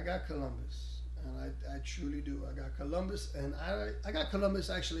Academy. I got Columbus, and I truly do. I got Columbus, and I got Columbus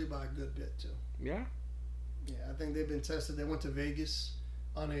actually by a good bit too. Yeah. Yeah, I think they've been tested. They went to Vegas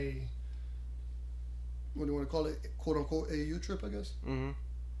on a, what do you want to call it, quote unquote AU trip, I guess.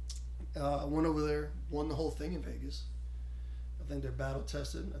 Mm-hmm. Went over there, won the whole thing in Vegas. I think they're battle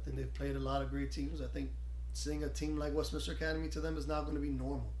tested. I think they've played a lot of great teams. I think seeing a team like Westminster Academy to them is not going to be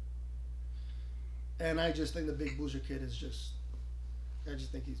normal. And I just think the Big Boozer kid is I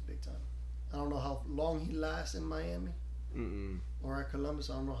just think he's big time. I don't know how long he lasts in Miami or at Columbus.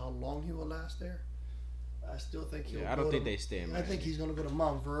 I don't know how long he will last there. I still think he'll. Yeah, I don't think they stay in Miami. I think he's going to go to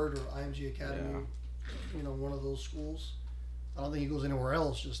Montverde or IMG Academy. Yeah. One of those schools. I don't think he goes anywhere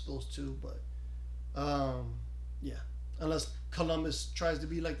else. Just those two, but yeah. Unless Columbus tries to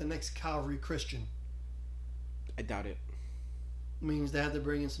be like the next Calvary Christian. I doubt it. Means they have to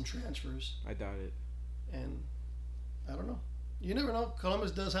bring in some transfers. I doubt it. And I don't know. You never know.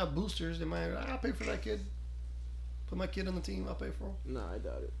 Columbus does have boosters. They might. I'll pay for that kid. Put my kid on the team. I'll pay for him. No, I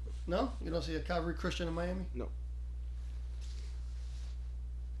doubt it. No, you don't see a Calvary Christian in Miami. No.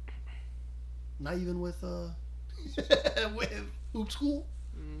 Not even with with Hoop School.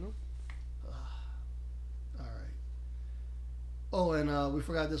 Nope. All right. Oh, and we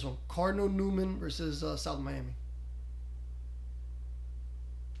forgot this one: Cardinal Newman versus South Miami.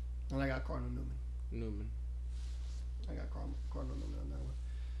 And I got Cardinal Newman. I got Cardinal Newman on that one.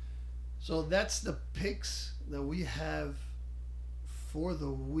 So that's the picks that we have for the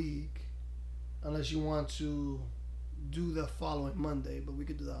week. Unless you want to do the following Monday, but we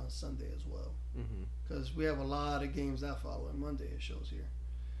could do that on Sunday as well. Because we have a lot of games that following Monday, it shows here.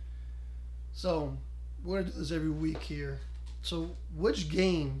 So we're going to do this every week here. So which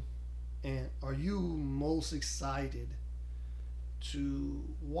game are you most excited to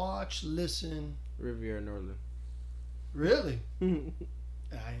watch, listen? Riviera Norland. Really? I am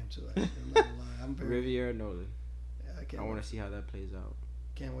too. I'm not gonna lie. I'm very, Riviera Norland. Yeah, I want to see how that plays out.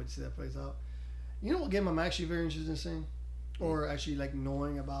 Can't wait to see that plays out. You know what game I'm actually very interested in seeing? Or actually like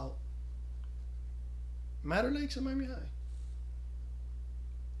knowing about? Matter Lakes and Miami High.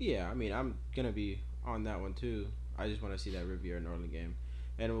 Yeah, I mean, I'm going to be on that one too. I just want to see that Riviera Norland game.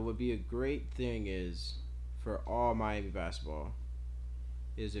 And what would be a great thing is for all Miami basketball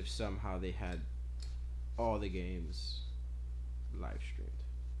is if somehow they had all the games live streamed.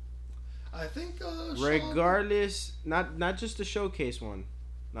 I think regardless, not just the showcase one,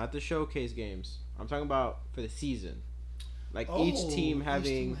 not the showcase games. I'm talking about for the season. Like each team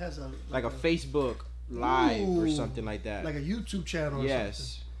having has a Facebook Live or something like that. Like a YouTube channel or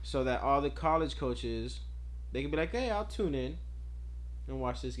something. So that all the college coaches, they can be like, hey, I'll tune in and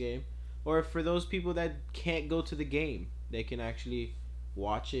watch this game. Or for those people that can't go to the game, they can actually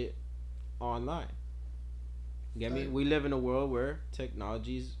watch it online. You get me? We live in a world where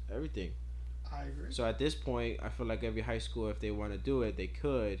technology is everything. I agree. So at this point, I feel like every high school, if they want to do it, they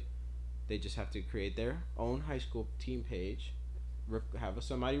could. They just have to create their own high school team page, have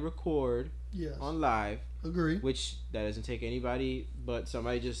somebody record on live. Agree. Which that doesn't take anybody but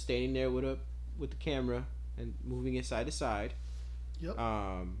somebody just standing there with the camera and moving it side to side. Yep.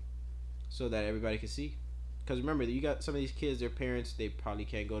 So that everybody can see. Because remember, you got some of these kids, their parents, they probably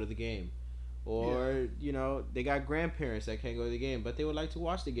can't go to the game. Or, they got grandparents that can't go to the game, but they would like to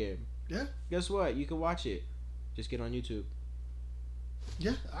watch the game. Yeah. Guess what? You can watch it. Just get on YouTube.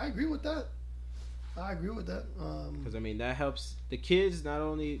 Yeah, I agree with that. Because, that helps the kids, not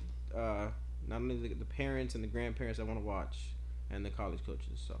only the parents and the grandparents that want to watch, and the college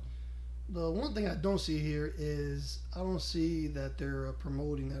coaches. So the one thing I don't see here is I don't see that they're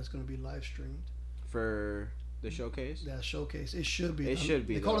promoting that it's going to be live streamed. For the showcase? That showcase. It should be. It should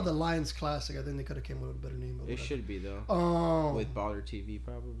be. They call it the Lions Classic. I think they could have came up with a better name. It should be, though. With Baller TV,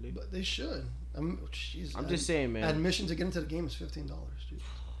 probably. But they should. I'm just saying, man. Admission to get into the game is $15, dude.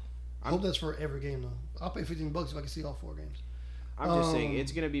 I hope that's for every game, though. I'll pay $15 if I can see all 4 games. I'm just saying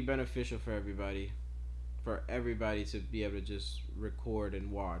it's gonna be beneficial for everybody to be able to just record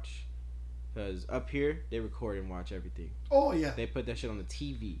and watch. Because up here, they record and watch everything. Oh, yeah. They put that shit on the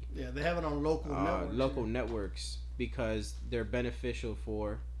TV. Yeah, they have it on local networks. Local networks, because they're beneficial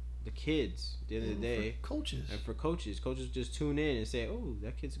for the kids at the end of the day. For coaches. And for coaches. Coaches just tune in and say, oh,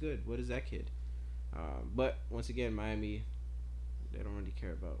 that kid's good. What is that kid? But, once again, Miami, they don't really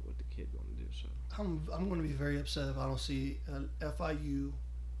care about what the kid going to do. So I'm going to be very upset if I don't see FIU,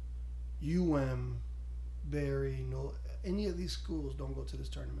 Barry, any of these schools don't go to this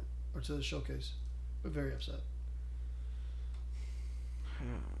tournament or to the showcase. We're very upset.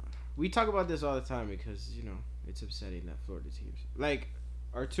 We talk about this all the time because, it's upsetting that Florida teams. Like,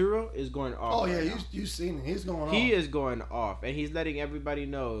 Arturo is going off. Oh, yeah, you've seen it. He's going off. He is going off, and he's letting everybody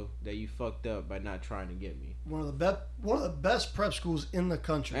know that you fucked up by not trying to get me. One of the best prep schools in the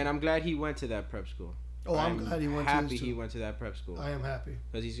country. And I'm glad he went to that prep school. Oh, I'm glad he went to happy he went to that prep school. I am happy.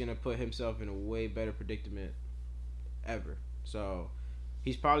 Because he's going to put himself in a way better predicament ever. So,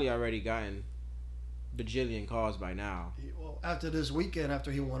 he's probably already gotten bajillion calls by now. After this weekend, after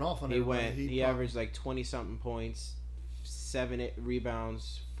he went off on everybody. He averaged like 20-something points, 7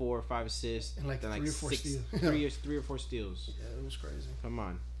 rebounds, 4 or 5 assists. And like 3 or 4 steals. 3 or 4 steals. Yeah, it was crazy. Come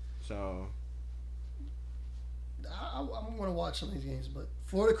on. So... I'm going to watch some of these games, but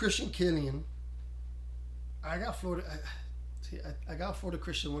Florida Christian Killian, I got Florida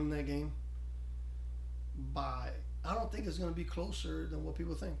Christian winning that game by, I don't think it's going to be closer than what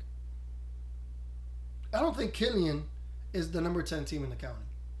people think. I don't think Killian is the number 10 team in the county.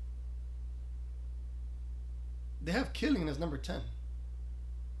 They have Killian as number 10.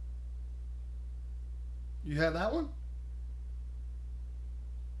 You have that one?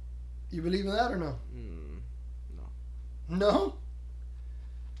 You believe in that or no? No?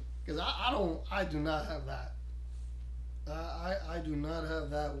 Because I do not have that. I do not have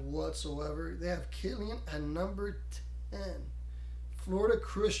that whatsoever. They have Killian at number 10. Florida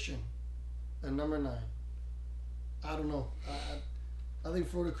Christian at number 9. I don't know. I think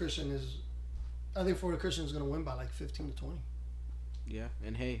Florida Christian is going to win by like 15 to 20. Yeah,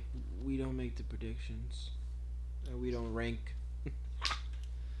 and hey, we don't make the predictions. And we don't rank.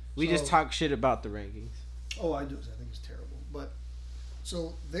 We just talk shit about the rankings. Oh, I do. I think it's terrible. But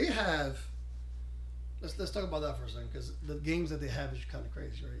so they have. Let's talk about that for a second, because the games that they have is kind of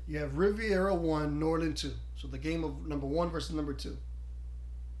crazy, right? You have Riviera 1, Norland 2. So the game of number 1 versus number 2.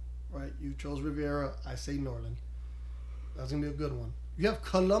 Right? You chose Riviera. I say Norland. That's gonna be a good one. You have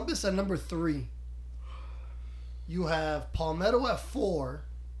Columbus at number 3. You have Palmetto at 4.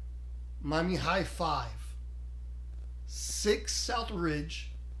 Miami High 5. 6 South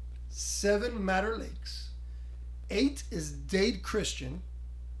Ridge. 7 Matter Lakes. 8 is Dade Christian.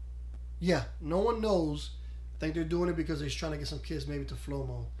 Yeah, no one knows. I think they're doing it because they're trying to get some kids maybe to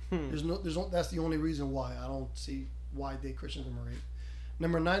Flomo. That's the only reason why. I don't see why Dade Christian's number 8.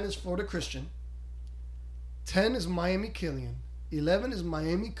 Number 9 is Florida Christian. 10 is Miami Killian. 11 is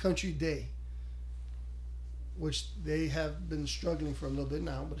Miami Country Day, which they have been struggling for a little bit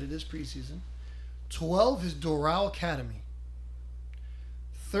now, but it is preseason. 12 is Doral Academy.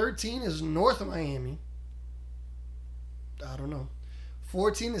 13 is North Miami. I don't know.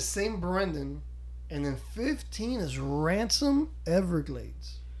 14 is St. Brendan. And then 15 is Ransom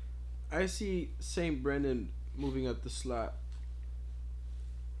Everglades. I see St. Brendan moving up the slot.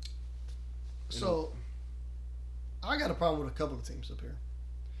 So, I got a problem with a couple of teams up here.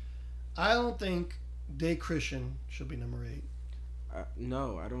 I don't think Dade Christian should be number 8.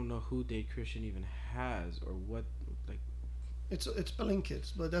 No, I don't know who Dade Christian even has or what. Like, it's Belen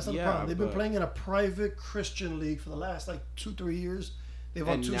kids, but that's not the problem. They've been playing in a private Christian league for the last 2-3 years. They've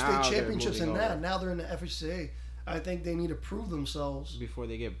won 2 state championships in that. Now they're in the FHCA. I think they need to prove themselves before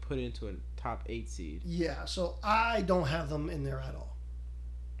they get put into a top 8 seed. Yeah, so I don't have them in there at all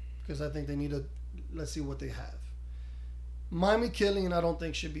because I think they need to. Let's see what they have. Miami Killian, I don't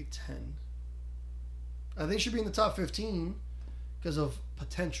think should be 10. I think should be in the top 15 because of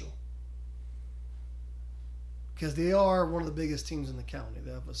potential. Because they are one of the biggest teams in the county.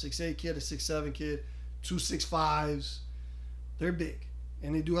 They have a 6'8" kid, a 6'7" kid, 2 6'5s. They're big.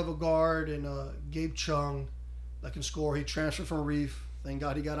 And they do have a guard and Gabe Chung that can score. He transferred from Reef. Thank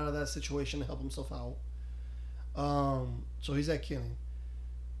God he got out of that situation to help himself out. So he's at Killian.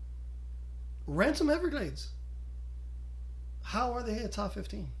 Ransom Everglades. How are they at top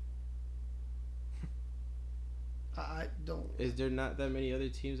 15? I don't. Is there not that many other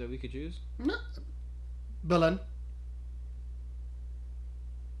teams that we could choose? No. Belen.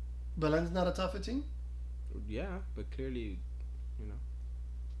 Belen's not a top 15? Yeah, but clearly,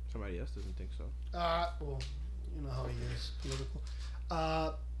 somebody else doesn't think so. Well, You know how he is political.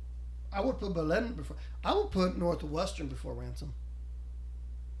 I would put Belen before. I would put Northwestern before Ransom.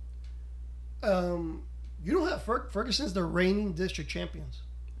 You don't have Ferguson's the reigning district champions,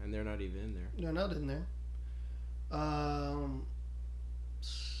 and they're not even in there. They're not in there.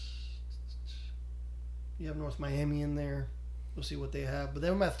 You have North Miami in there. We'll see what they have, but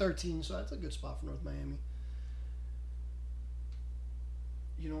they're at 13, so that's a good spot for North Miami.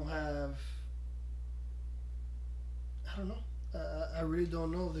 You don't have. I don't know. I really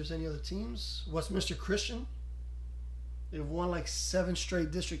don't know if there's any other teams. Westminster Christian. They've won like 7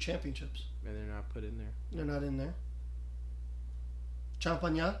 straight district championships. And they're not put in there. They're not in there.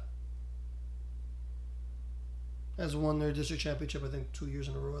 Champagnat has won their district championship, I think, 2 years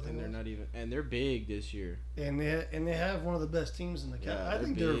in a row. I think. And they're not even. And they're big this year. And they have one of the best teams in the county. Yeah, I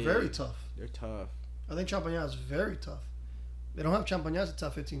think big. they're very tough. They're tough. I think Champagnat is very tough. They don't have Champagnat as a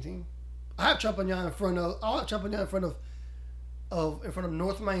top 15 team. I have Champagnat in front of. I'll have Champagnat in front of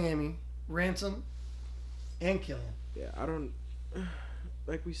North Miami, Ransom, and Killian. Yeah, I don't.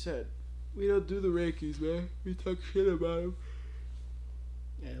 Like we said, we don't do the rankings, man. We talk shit about them.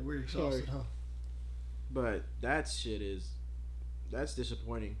 Yeah, we're exhausted, huh? But that's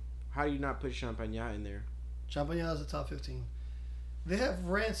disappointing. How do you not put Champagnat in there? Champagnat is a top 15. They have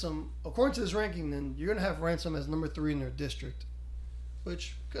Ransom, according to this ranking, then you're going to have Ransom as number 3 in their district,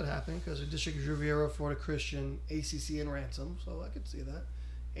 which could happen because their district is Riviera, Florida Christian, ACC, and Ransom, so I could see that.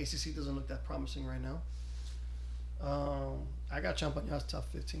 ACC doesn't look that promising right now. I got Champagnat's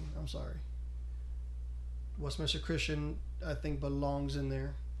top 15. I'm sorry. Westminster Christian, I think, belongs in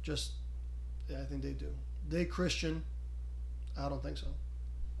there. I think they do. Day Christian, I don't think so.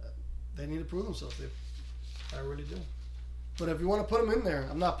 They need to prove themselves. I really do. But if you want to put them in there,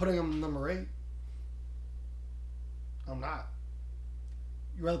 I'm not putting them number 8. I'm not.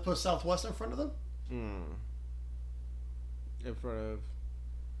 You rather put Southwest in front of them? In front of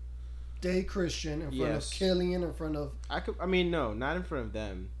Day Christian, in front of Killian, in front of. No, not in front of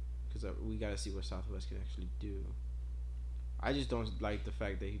them, because we gotta see what Southwest can actually do. I just don't like the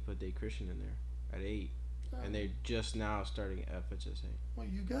fact that he put Day Christian in there at 8, and they're just now starting FHSA. Well,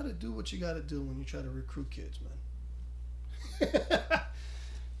 you gotta do what you gotta do when you try to recruit kids, man.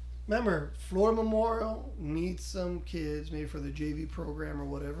 Remember, Florida Memorial needs some kids, maybe for the JV program or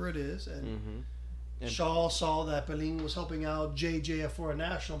whatever it is, and Shaw saw that Pelin was helping out JJ at Florida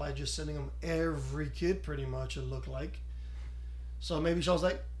National by just sending him every kid, pretty much, it looked like. So maybe Shaw's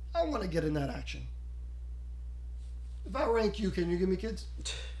like, I want to get in that action. If I rank you, can you give me kids?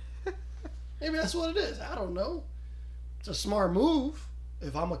 Maybe that's what it is. I don't know. It's a smart move.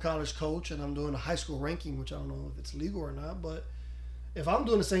 If I'm a college coach and I'm doing a high school ranking, which I don't know if it's legal or not, but if I'm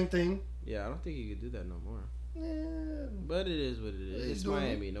doing the same thing. Yeah, I don't think you could do that no more. Yeah. But it is what it is. It's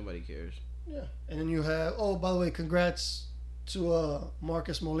Miami. Nobody cares. Yeah. And then you have, by the way, congrats to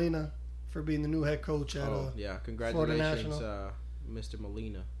Marcus Molina for being the new head coach at congratulations, Mr.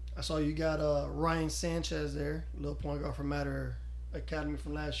 Molina. I saw you got Ryan Sanchez there, little point guard from Matter Academy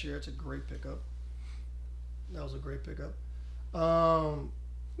from last year. It's a great pickup. That was a great pickup. Yeah,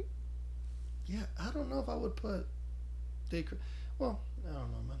 I don't know if I would put well, I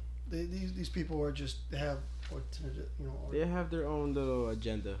don't know, man. These people are just, they have, they have their own little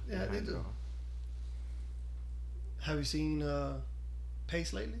agenda. Yeah, they do. Have you seen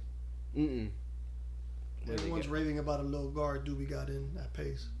Pace lately? Everyone's raving about a little guard Doobie got in at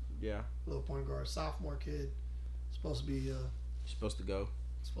Pace. Yeah. Little point guard, sophomore kid. Supposed to be supposed to go.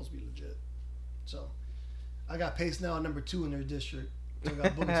 Supposed to be legit. So I got Pace now at number 2 in their district. I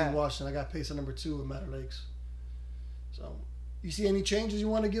got Booker T. Washington. I got Pace at number 2 in Matter Lakes. So you see any changes you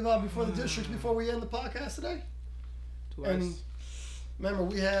want to give out before the districts before we end the podcast today? And remember,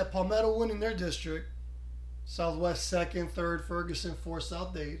 we had Palmetto winning their district. Southwest 2nd, 3rd, Ferguson, 4th,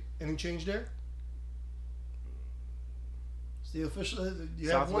 South Dade. Any change there? It's the official.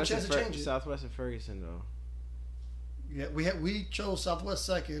 You have one chance to change it. Southwest and Ferguson, though. Yeah, we chose Southwest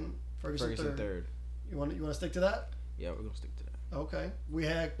 2nd, Ferguson 3rd. You want to stick to that? Yeah, we're gonna stick to that. Okay. We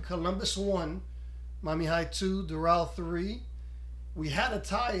had Columbus 1, Miami High 2, Doral 3. We had a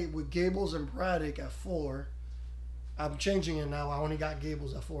tie with Gables and Braddock at 4. I'm changing it now. I only got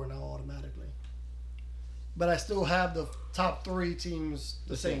Gables at 4 now automatically. But I still have the top 3 teams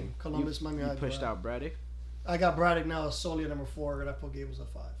the same. Columbus, Miami High. You pushed out Braddock? I got Braddock now solely at number 4, and I put Gables at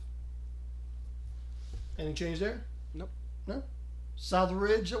 5. Any change there? Nope. No? South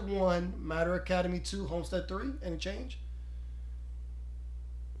Ridge at 1, Matter Academy 2, Homestead 3. Any change?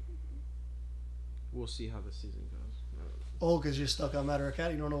 We'll see how the season goes. Oh, because you're stuck on Matter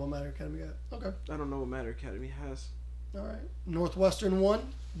Academy. You don't know what Matter Academy got. Okay. I don't know what Matter Academy has. All right. Northwestern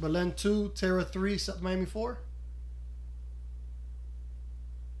 1, Belen 2, Terra 3, South Miami 4.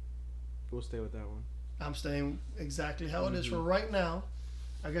 We'll stay with that one. I'm staying exactly how it is for right now.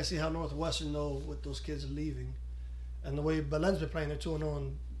 I can see how Northwestern know with those kids leaving, and the way Belen's been playing. They're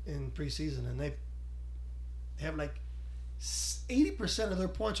 2-0 in preseason, and they have like 80% of their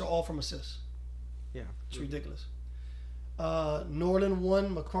points are all from assists. Yeah, it's ridiculous. Norland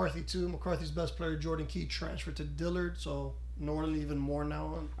 1, McCarthy 2. McCarthy's best player, Jordan Key, transferred to Dillard, so Norland even more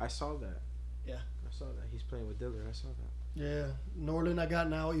now. I saw that. Yeah, I saw that. He's playing with Dillard. I saw that. Yeah, Norland I got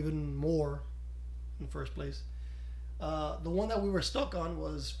now even more in first place. The one that we were stuck on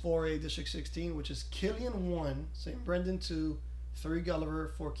was 4A District 16, which is Killian 1, St. Brendan 2, 3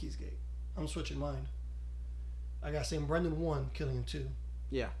 Gulliver, 4 Keysgate. I'm switching mine. I got St. Brendan 1, Killian 2.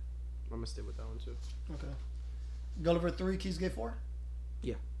 Yeah, I'm going to stay with that one too. Okay. Gulliver 3, Keysgate 4?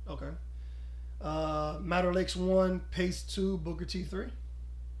 Yeah. Okay. Matter Lakes 1, Pace 2, Booker T 3?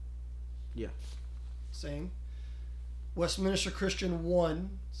 Yeah. Same. Westminster Christian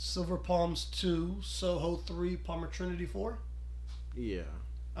 1, Silver Palms 2, Soho 3, Palmer Trinity 4? Yeah.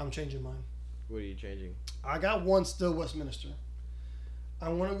 I'm changing mine. What are you changing? I got one still Westminster. I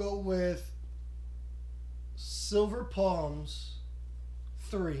want to go with Silver Palms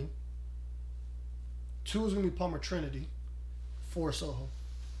 3. 2 is going to be Palmer Trinity. 4 Soho.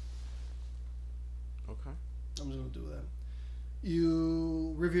 Okay. I'm just going to do that.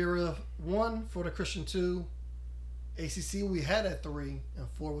 You Riviera 1, Florida Christian 2. ACC we had at 3, and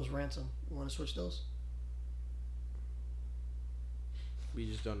 4 was Ransom. You want to switch those? We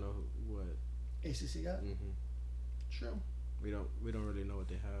just don't know what ACC got? Mm-hmm. True. We don't really know what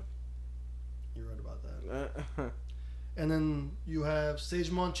they have. You're right about that. And then you have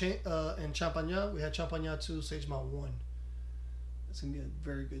Sagemont and Champagnat. We had Champagnat 2, Sagemont 1. That's going to be a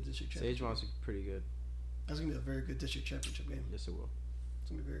very good district championship. Sagemont's pretty good. That's going to be a very good district championship game. Yes, it will.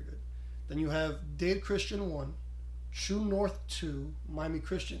 It's going to be very good. Then you have Dade Christian 1, True North 2, Miami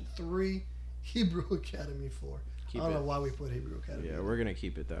Christian 3, Hebrew Academy 4. I don't know why we put Hebrew Academy. Yeah, we're going to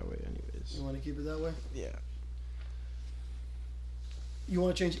keep it that way anyways. You want to keep it that way? Yeah. You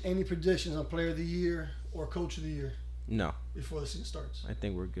want to change any predictions on Player of the Year or Coach of the Year? No. Before the season starts. I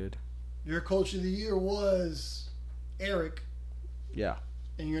think we're good. Your Coach of the Year was Eric. Yeah.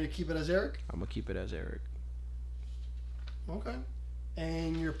 And you're going to keep it as Eric? I'm going to keep it as Eric. Okay.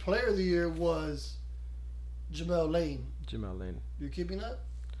 And your Player of the Year was Jamel Lane. Jamel Lane. You're keeping that?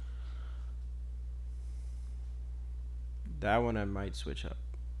 That one I might switch up.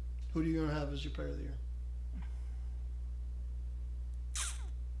 Who do you going to have as your Player of the Year?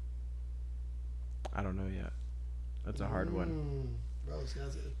 I don't know yet. That's a hard one. Bro,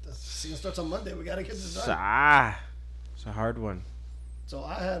 the season starts on Monday. We got to get this done. It's a hard one. So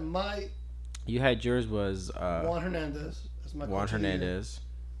I had my... You had yours was... Juan Hernandez. That's my Juan Hernandez.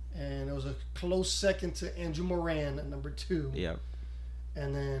 And it was a close second to Andrew Moran at number 2. Yep.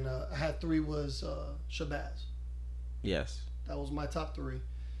 And then I had 3 was Shabazz. Yes. That was my top 3.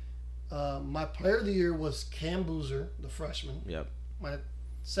 My Player of the Year was Cam Boozer, the freshman. Yep. My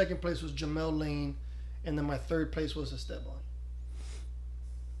second place was Jamel Lane. And then my third place was Esteban.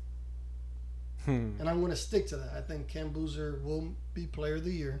 And I'm going to stick to that. I think Cam Boozer will be Player of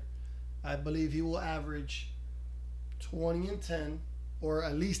the Year. I believe he will average 20 and 10, or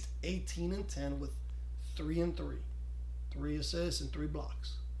at least 18 and 10 with 3 and 3. 3 assists and 3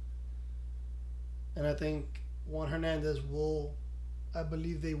 blocks. And I think Juan Hernandez will, I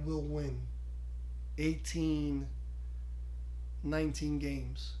believe they will win 18, 19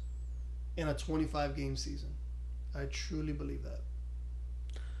 games in a 25-game season. I truly believe that.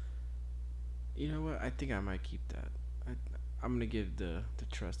 You know what? I think I might keep that. I'm going to give the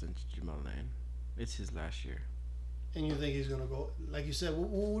trust in Jamal Lane. It's his last year. And you think he's going to go, like you said,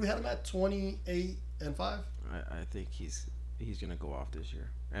 we had him at 28 and 5? I think he's going to go off this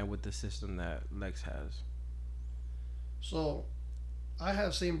year. And with the system that Lex has. So, I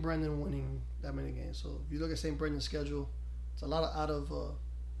have St. Brendan winning that many games. So, if you look at St. Brendan's schedule, it's a lot of out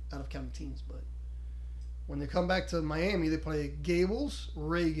of county teams. But when they come back to Miami, they play Gables,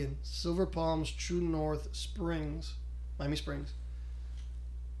 Reagan, Silver Palms, True North, Springs, Miami Springs,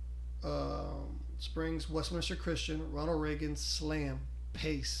 Westminster Christian, Ronald Reagan, Slam,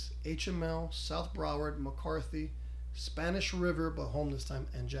 Pace, HML, South Broward, McCarthy, Spanish River, but home this time,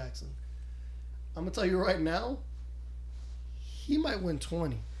 and Jackson. I'm going to tell you right now, he might win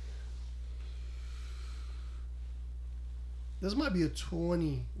 20. This might be a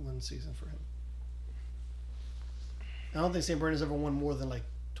 20-win season for him. I don't think St. Brendan's ever won more than like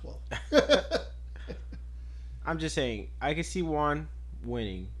 12. I'm just saying, I can see Juan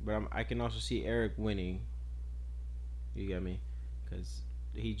winning, but I can also see Eric winning. You get me? Because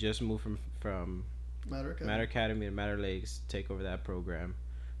he just moved from Matter Academy to Matter Lakes, take over that program.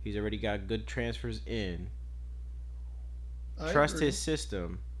 He's already got good transfers in. I Trust agree. his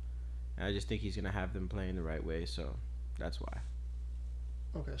system. And I just think he's gonna have them playing the right way. So that's why.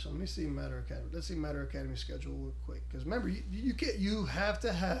 Okay, so let me see Matter Academy. Let's see Matter Academy schedule real quick. Because remember, you have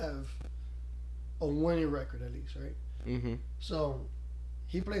to have a winning record at least, right? Mm-hmm. So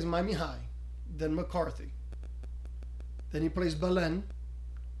he plays Miami High, then McCarthy. Then he plays Belen,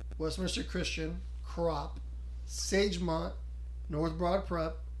 Westminster Christian, Crop, Sagemont, North Broad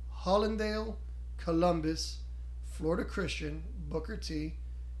Prep, Hollandale, Columbus, Florida Christian, Booker T.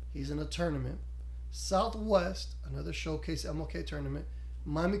 He's in a tournament. Southwest, another showcase MLK tournament.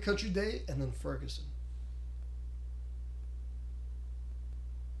 Miami Country Day, and then Ferguson.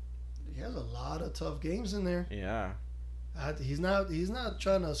 He has a lot of tough games in there. Yeah. He's not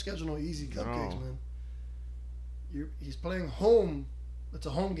trying to schedule no easy cupcakes, No. man. He's playing home. It's a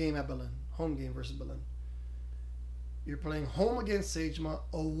home game at Belen. Home game versus Belen. You're playing home against Sagemont,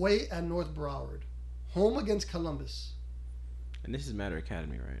 away at North Broward, home against Columbus. And this is Matter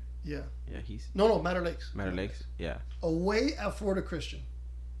Academy, right? Yeah. Yeah, he's No, Matter Lakes. Matter Lakes. Yeah. Away at Florida Christian.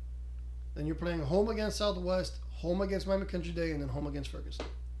 Then you're playing home against Southwest, home against Miami Country Day, and then home against Ferguson.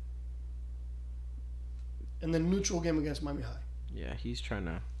 And then neutral game against Miami High. Yeah, he's trying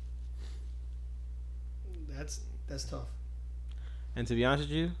to. That's tough. And to be honest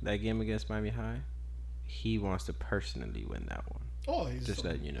with you, that game against Miami High, he wants to personally win that one. Oh, he's Just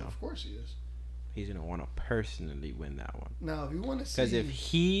letting you know. Of course he is. He's gonna want to personally win that one. Now, if you want to see, Because if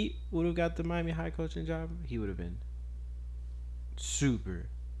he would have got the Miami High coaching job, he would have been super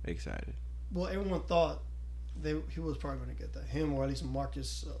excited. well, everyone thought he was probably going to get that. Him or at least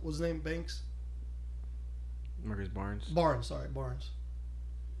Marcus. What's his name? Banks. Marcus Barnes. Barnes.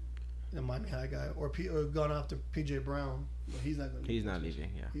 The Miami High guy, or gone after PJ Brown, but he's not going. He's not leaving.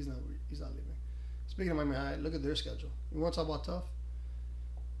 Yeah. He's not leaving. Speaking of Miami High, look at their schedule. You want to talk about tough?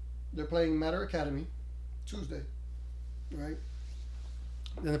 They're playing Matter Academy Tuesday, right?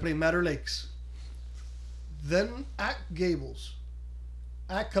 Then they play Matter Lakes. Then at Gables,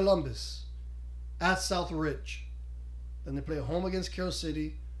 at Columbus, at South Ridge. Then they play home against Carroll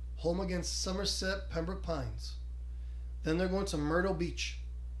City, home against Somerset, Pembroke Pines. Then they're going to Myrtle Beach,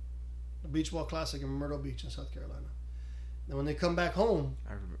 the Beach Ball Classic in Myrtle Beach in South Carolina. Then when they come back home,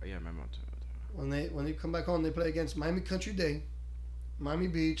 I remember. Yeah, my mom told me. when they come back home, they play against Miami Country Day, Miami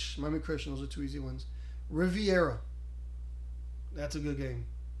Beach, Miami Christian. Those are two easy wins. Riviera, that's a good game.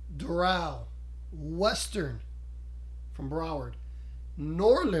 Doral, Western from Broward,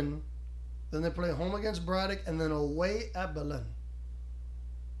 Norland. Then they play home against Braddock and then away at Belen.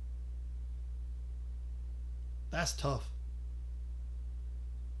 That's tough.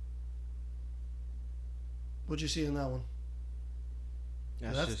 What'd you see in that one?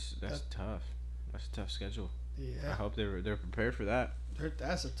 That's tough. That's a tough schedule. I Yeah, hope they're prepared for that.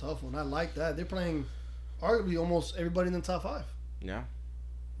 that's a tough one. I like that. They're playing arguably almost everybody in the top five. Yeah.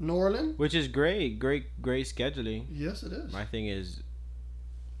 Norland. Which is great. Great scheduling. Yes, it is. My thing is,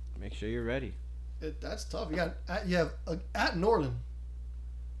 make sure you're ready. That's tough. You have at Norland,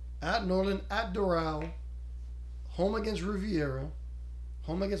 at Doral, home against Riviera,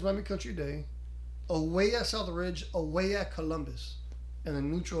 home against Miami Country Day, away at South Ridge, away at Columbus, and then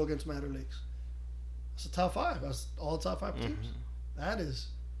neutral against Matter Lakes. That's the top five. That's all top five teams. That is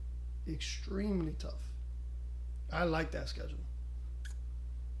extremely tough. I like that schedule.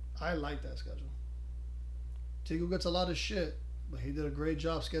 Tigo gets a lot of shit, but he did a great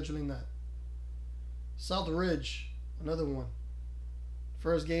job scheduling that. South Ridge, another one.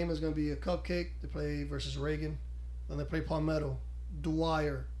 First game is going to be a cupcake. They play versus Reagan. Then they play Palmetto,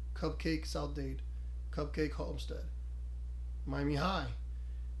 Dwyer, Cupcake, South Dade, Cupcake, Homestead. Miami High.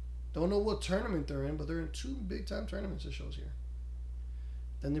 Don't know what tournament they're in, but they're in two big time tournaments it shows here.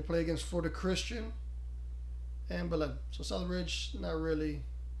 Then they play against Florida Christian and Belen. So South Ridge,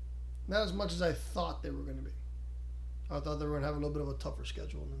 not as much as I thought they were going to be. I thought they were going to have a little bit of a tougher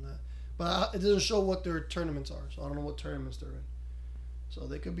schedule than that. But it doesn't show what their tournaments are, so I don't know what tournaments they're in. So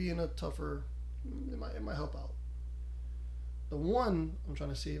they could be in a tougher. It might help out. The one I'm trying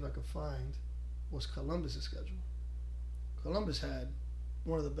to see if I could find was Columbus's schedule. Columbus had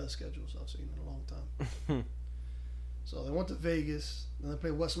one of the best schedules I've seen in a long time. So they went to Vegas. Then they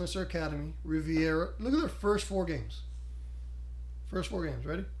played Westminster Academy, Riviera. Look at their first four games.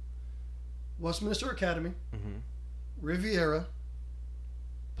 Ready? Westminster Academy, Riviera,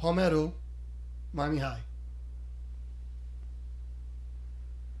 Palmetto, Miami High.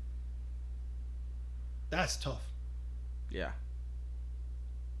 That's tough. Yeah.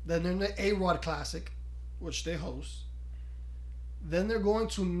 Then they're in the A-Rod Classic, which they host. Then they're going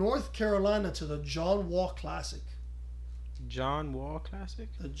to North Carolina to the John Wall Classic. John Wall Classic?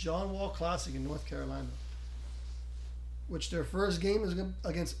 The John Wall Classic in North Carolina. Which their first game is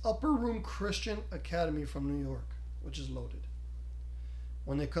against Upper Room Christian Academy from New York, which is loaded.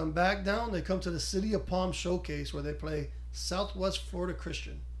 When they come back down, they come to the City of Palm Showcase where they play Southwest Florida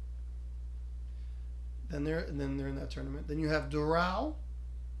Christian. Then they're in that tournament. Then you have Doral,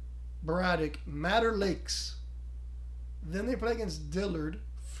 Braddock, Mater Lakes. Then they play against Dillard,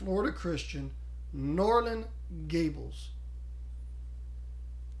 Florida Christian, Norland, Gables.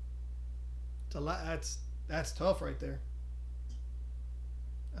 That's tough right there.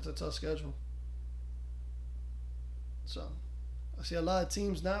 That's a tough schedule. So, I see a lot of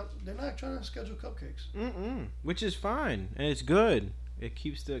teams now, they're not trying to schedule cupcakes. Which is fine. And it's good. It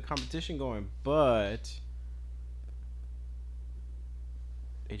keeps the competition going. But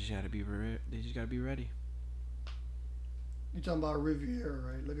they just got to be ready. You're talking about Riviera,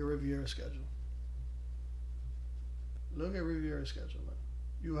 right? Look at Riviera's schedule. Man.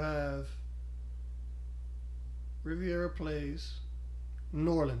 You have Riviera plays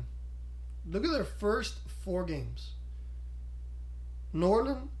Norland. Look at their first 4 games.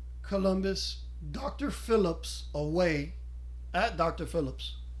 Norland, Columbus, Dr. Phillips away at Dr.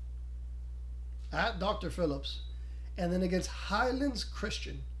 Phillips. And then against Highlands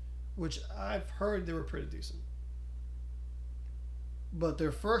Christian, which I've heard they were pretty decent. But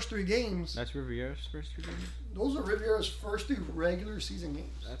their first 3 games... That's Riviera's first 3 games? Those are Riviera's first 3 regular season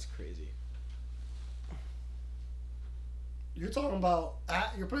games. That's crazy. You're talking about...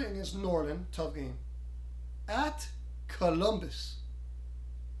 You're playing against Norland, tough game. At Columbus.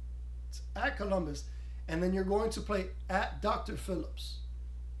 It's at Columbus. And then you're going to play at Dr. Phillips.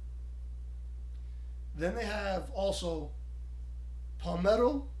 Then they have also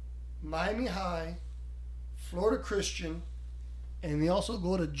Palmetto, Miami High, Florida Christian, and they also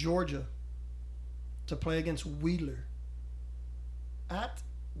go to Georgia to play against Wheeler. At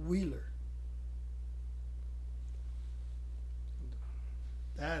Wheeler.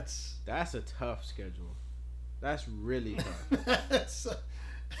 That's a tough schedule. That's really tough.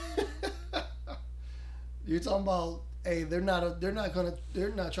 You're talking about, hey, they're not trying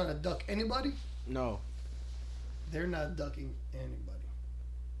to duck anybody. No. They're not ducking anybody.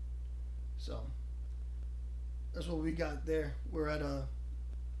 So that's what we got there.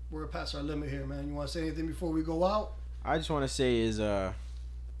 We're past our limit here, man. You want to say anything before we go out? I just want to say is good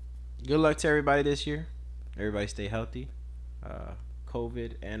luck to everybody this year. Everybody stay healthy.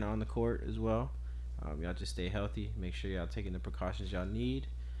 COVID and on the court as well. Y'all just stay healthy. Make sure y'all taking the precautions y'all need.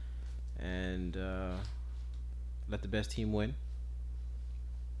 And let the best team win.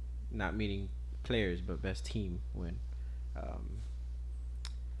 Not meaning players, but best team win.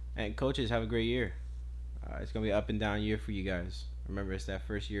 And coaches, have a great year. It's going to be an up and down year for you guys. Remember, it's that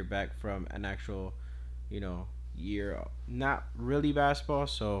first year back from an actual, year not really basketball,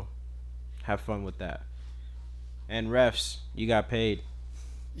 so have fun with that. And refs, you got paid.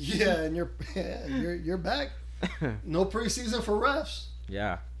 Yeah, and you're back. No preseason for refs.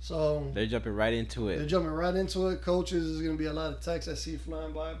 Yeah. So they're jumping right into it. Coaches, is going to be a lot of texts I see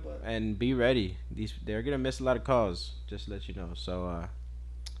flying by, but and be ready. They're going to miss a lot of calls. Just to let you know. So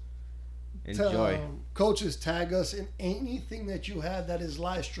enjoy. Coaches, tag us in anything that you have that is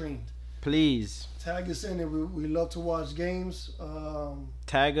live streamed. Please tag us in, and we love to watch games.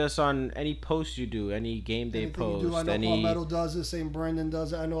 Tag us on any post you do, any game day post. I know Palmetto does it. St. Brendan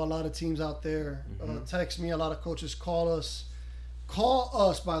does it. I know a lot of teams out there text me. A lot of coaches call us. Call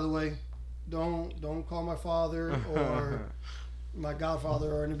us, by the way. Don't call my father or my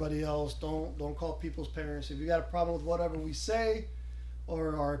godfather or anybody else. Don't call people's parents. If you got a problem with whatever we say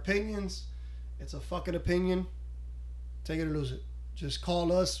or our opinions, it's a fucking opinion. Take it or lose it. Just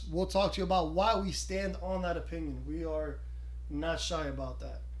call us. We'll talk to you about why we stand on that opinion. We are not shy about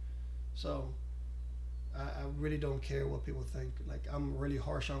that. So I really don't care what people think. Like, I'm really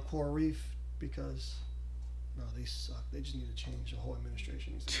harsh on Coral Reef because no, they suck. They just need to change. The whole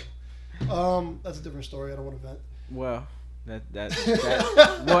administration needs to go. That's a different story. I don't want to vent. Well,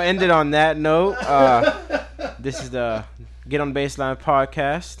 that we'll end it on that note. This is the Get on Baseline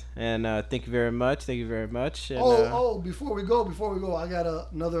podcast, and thank you very much. Thank you very much. And, before we go, I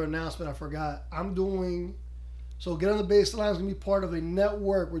got another announcement. I forgot. So Get on the Baseline is gonna be part of a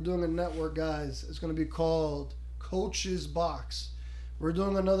network. We're doing a network, guys. It's gonna be called Coach's Box. We're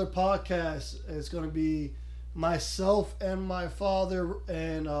doing another podcast. It's gonna be myself and my father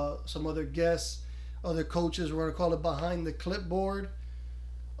and some other guests, other coaches. We're gonna call it Behind the Clipboard.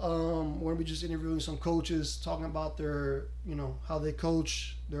 We're gonna be just interviewing some coaches, talking about their, how they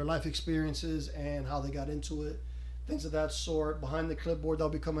coach, their life experiences, and how they got into it, things of that sort. Behind the Clipboard, that'll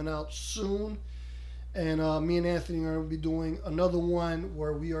be coming out soon. And me and Anthony are going to be doing another one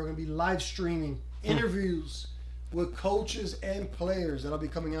where we are going to be live streaming interviews with coaches and players. That'll be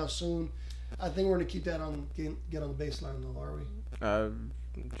coming out soon. I think we're going to keep that on, get on the baseline though, are we?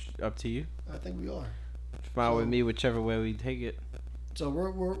 Up to you. I think we are. Fine with me, whichever way we take it. So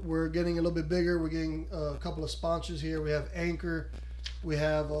we're getting a little bit bigger. We're getting a couple of sponsors here. We have Anchor. We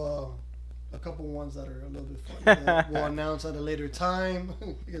have a couple ones that are a little bit funny that we'll announce at a later time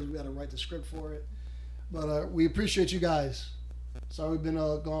because we got to write the script for it. But we appreciate you guys. Sorry we've been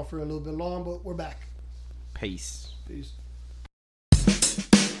gone for a little bit long, but we're back. Peace. Peace.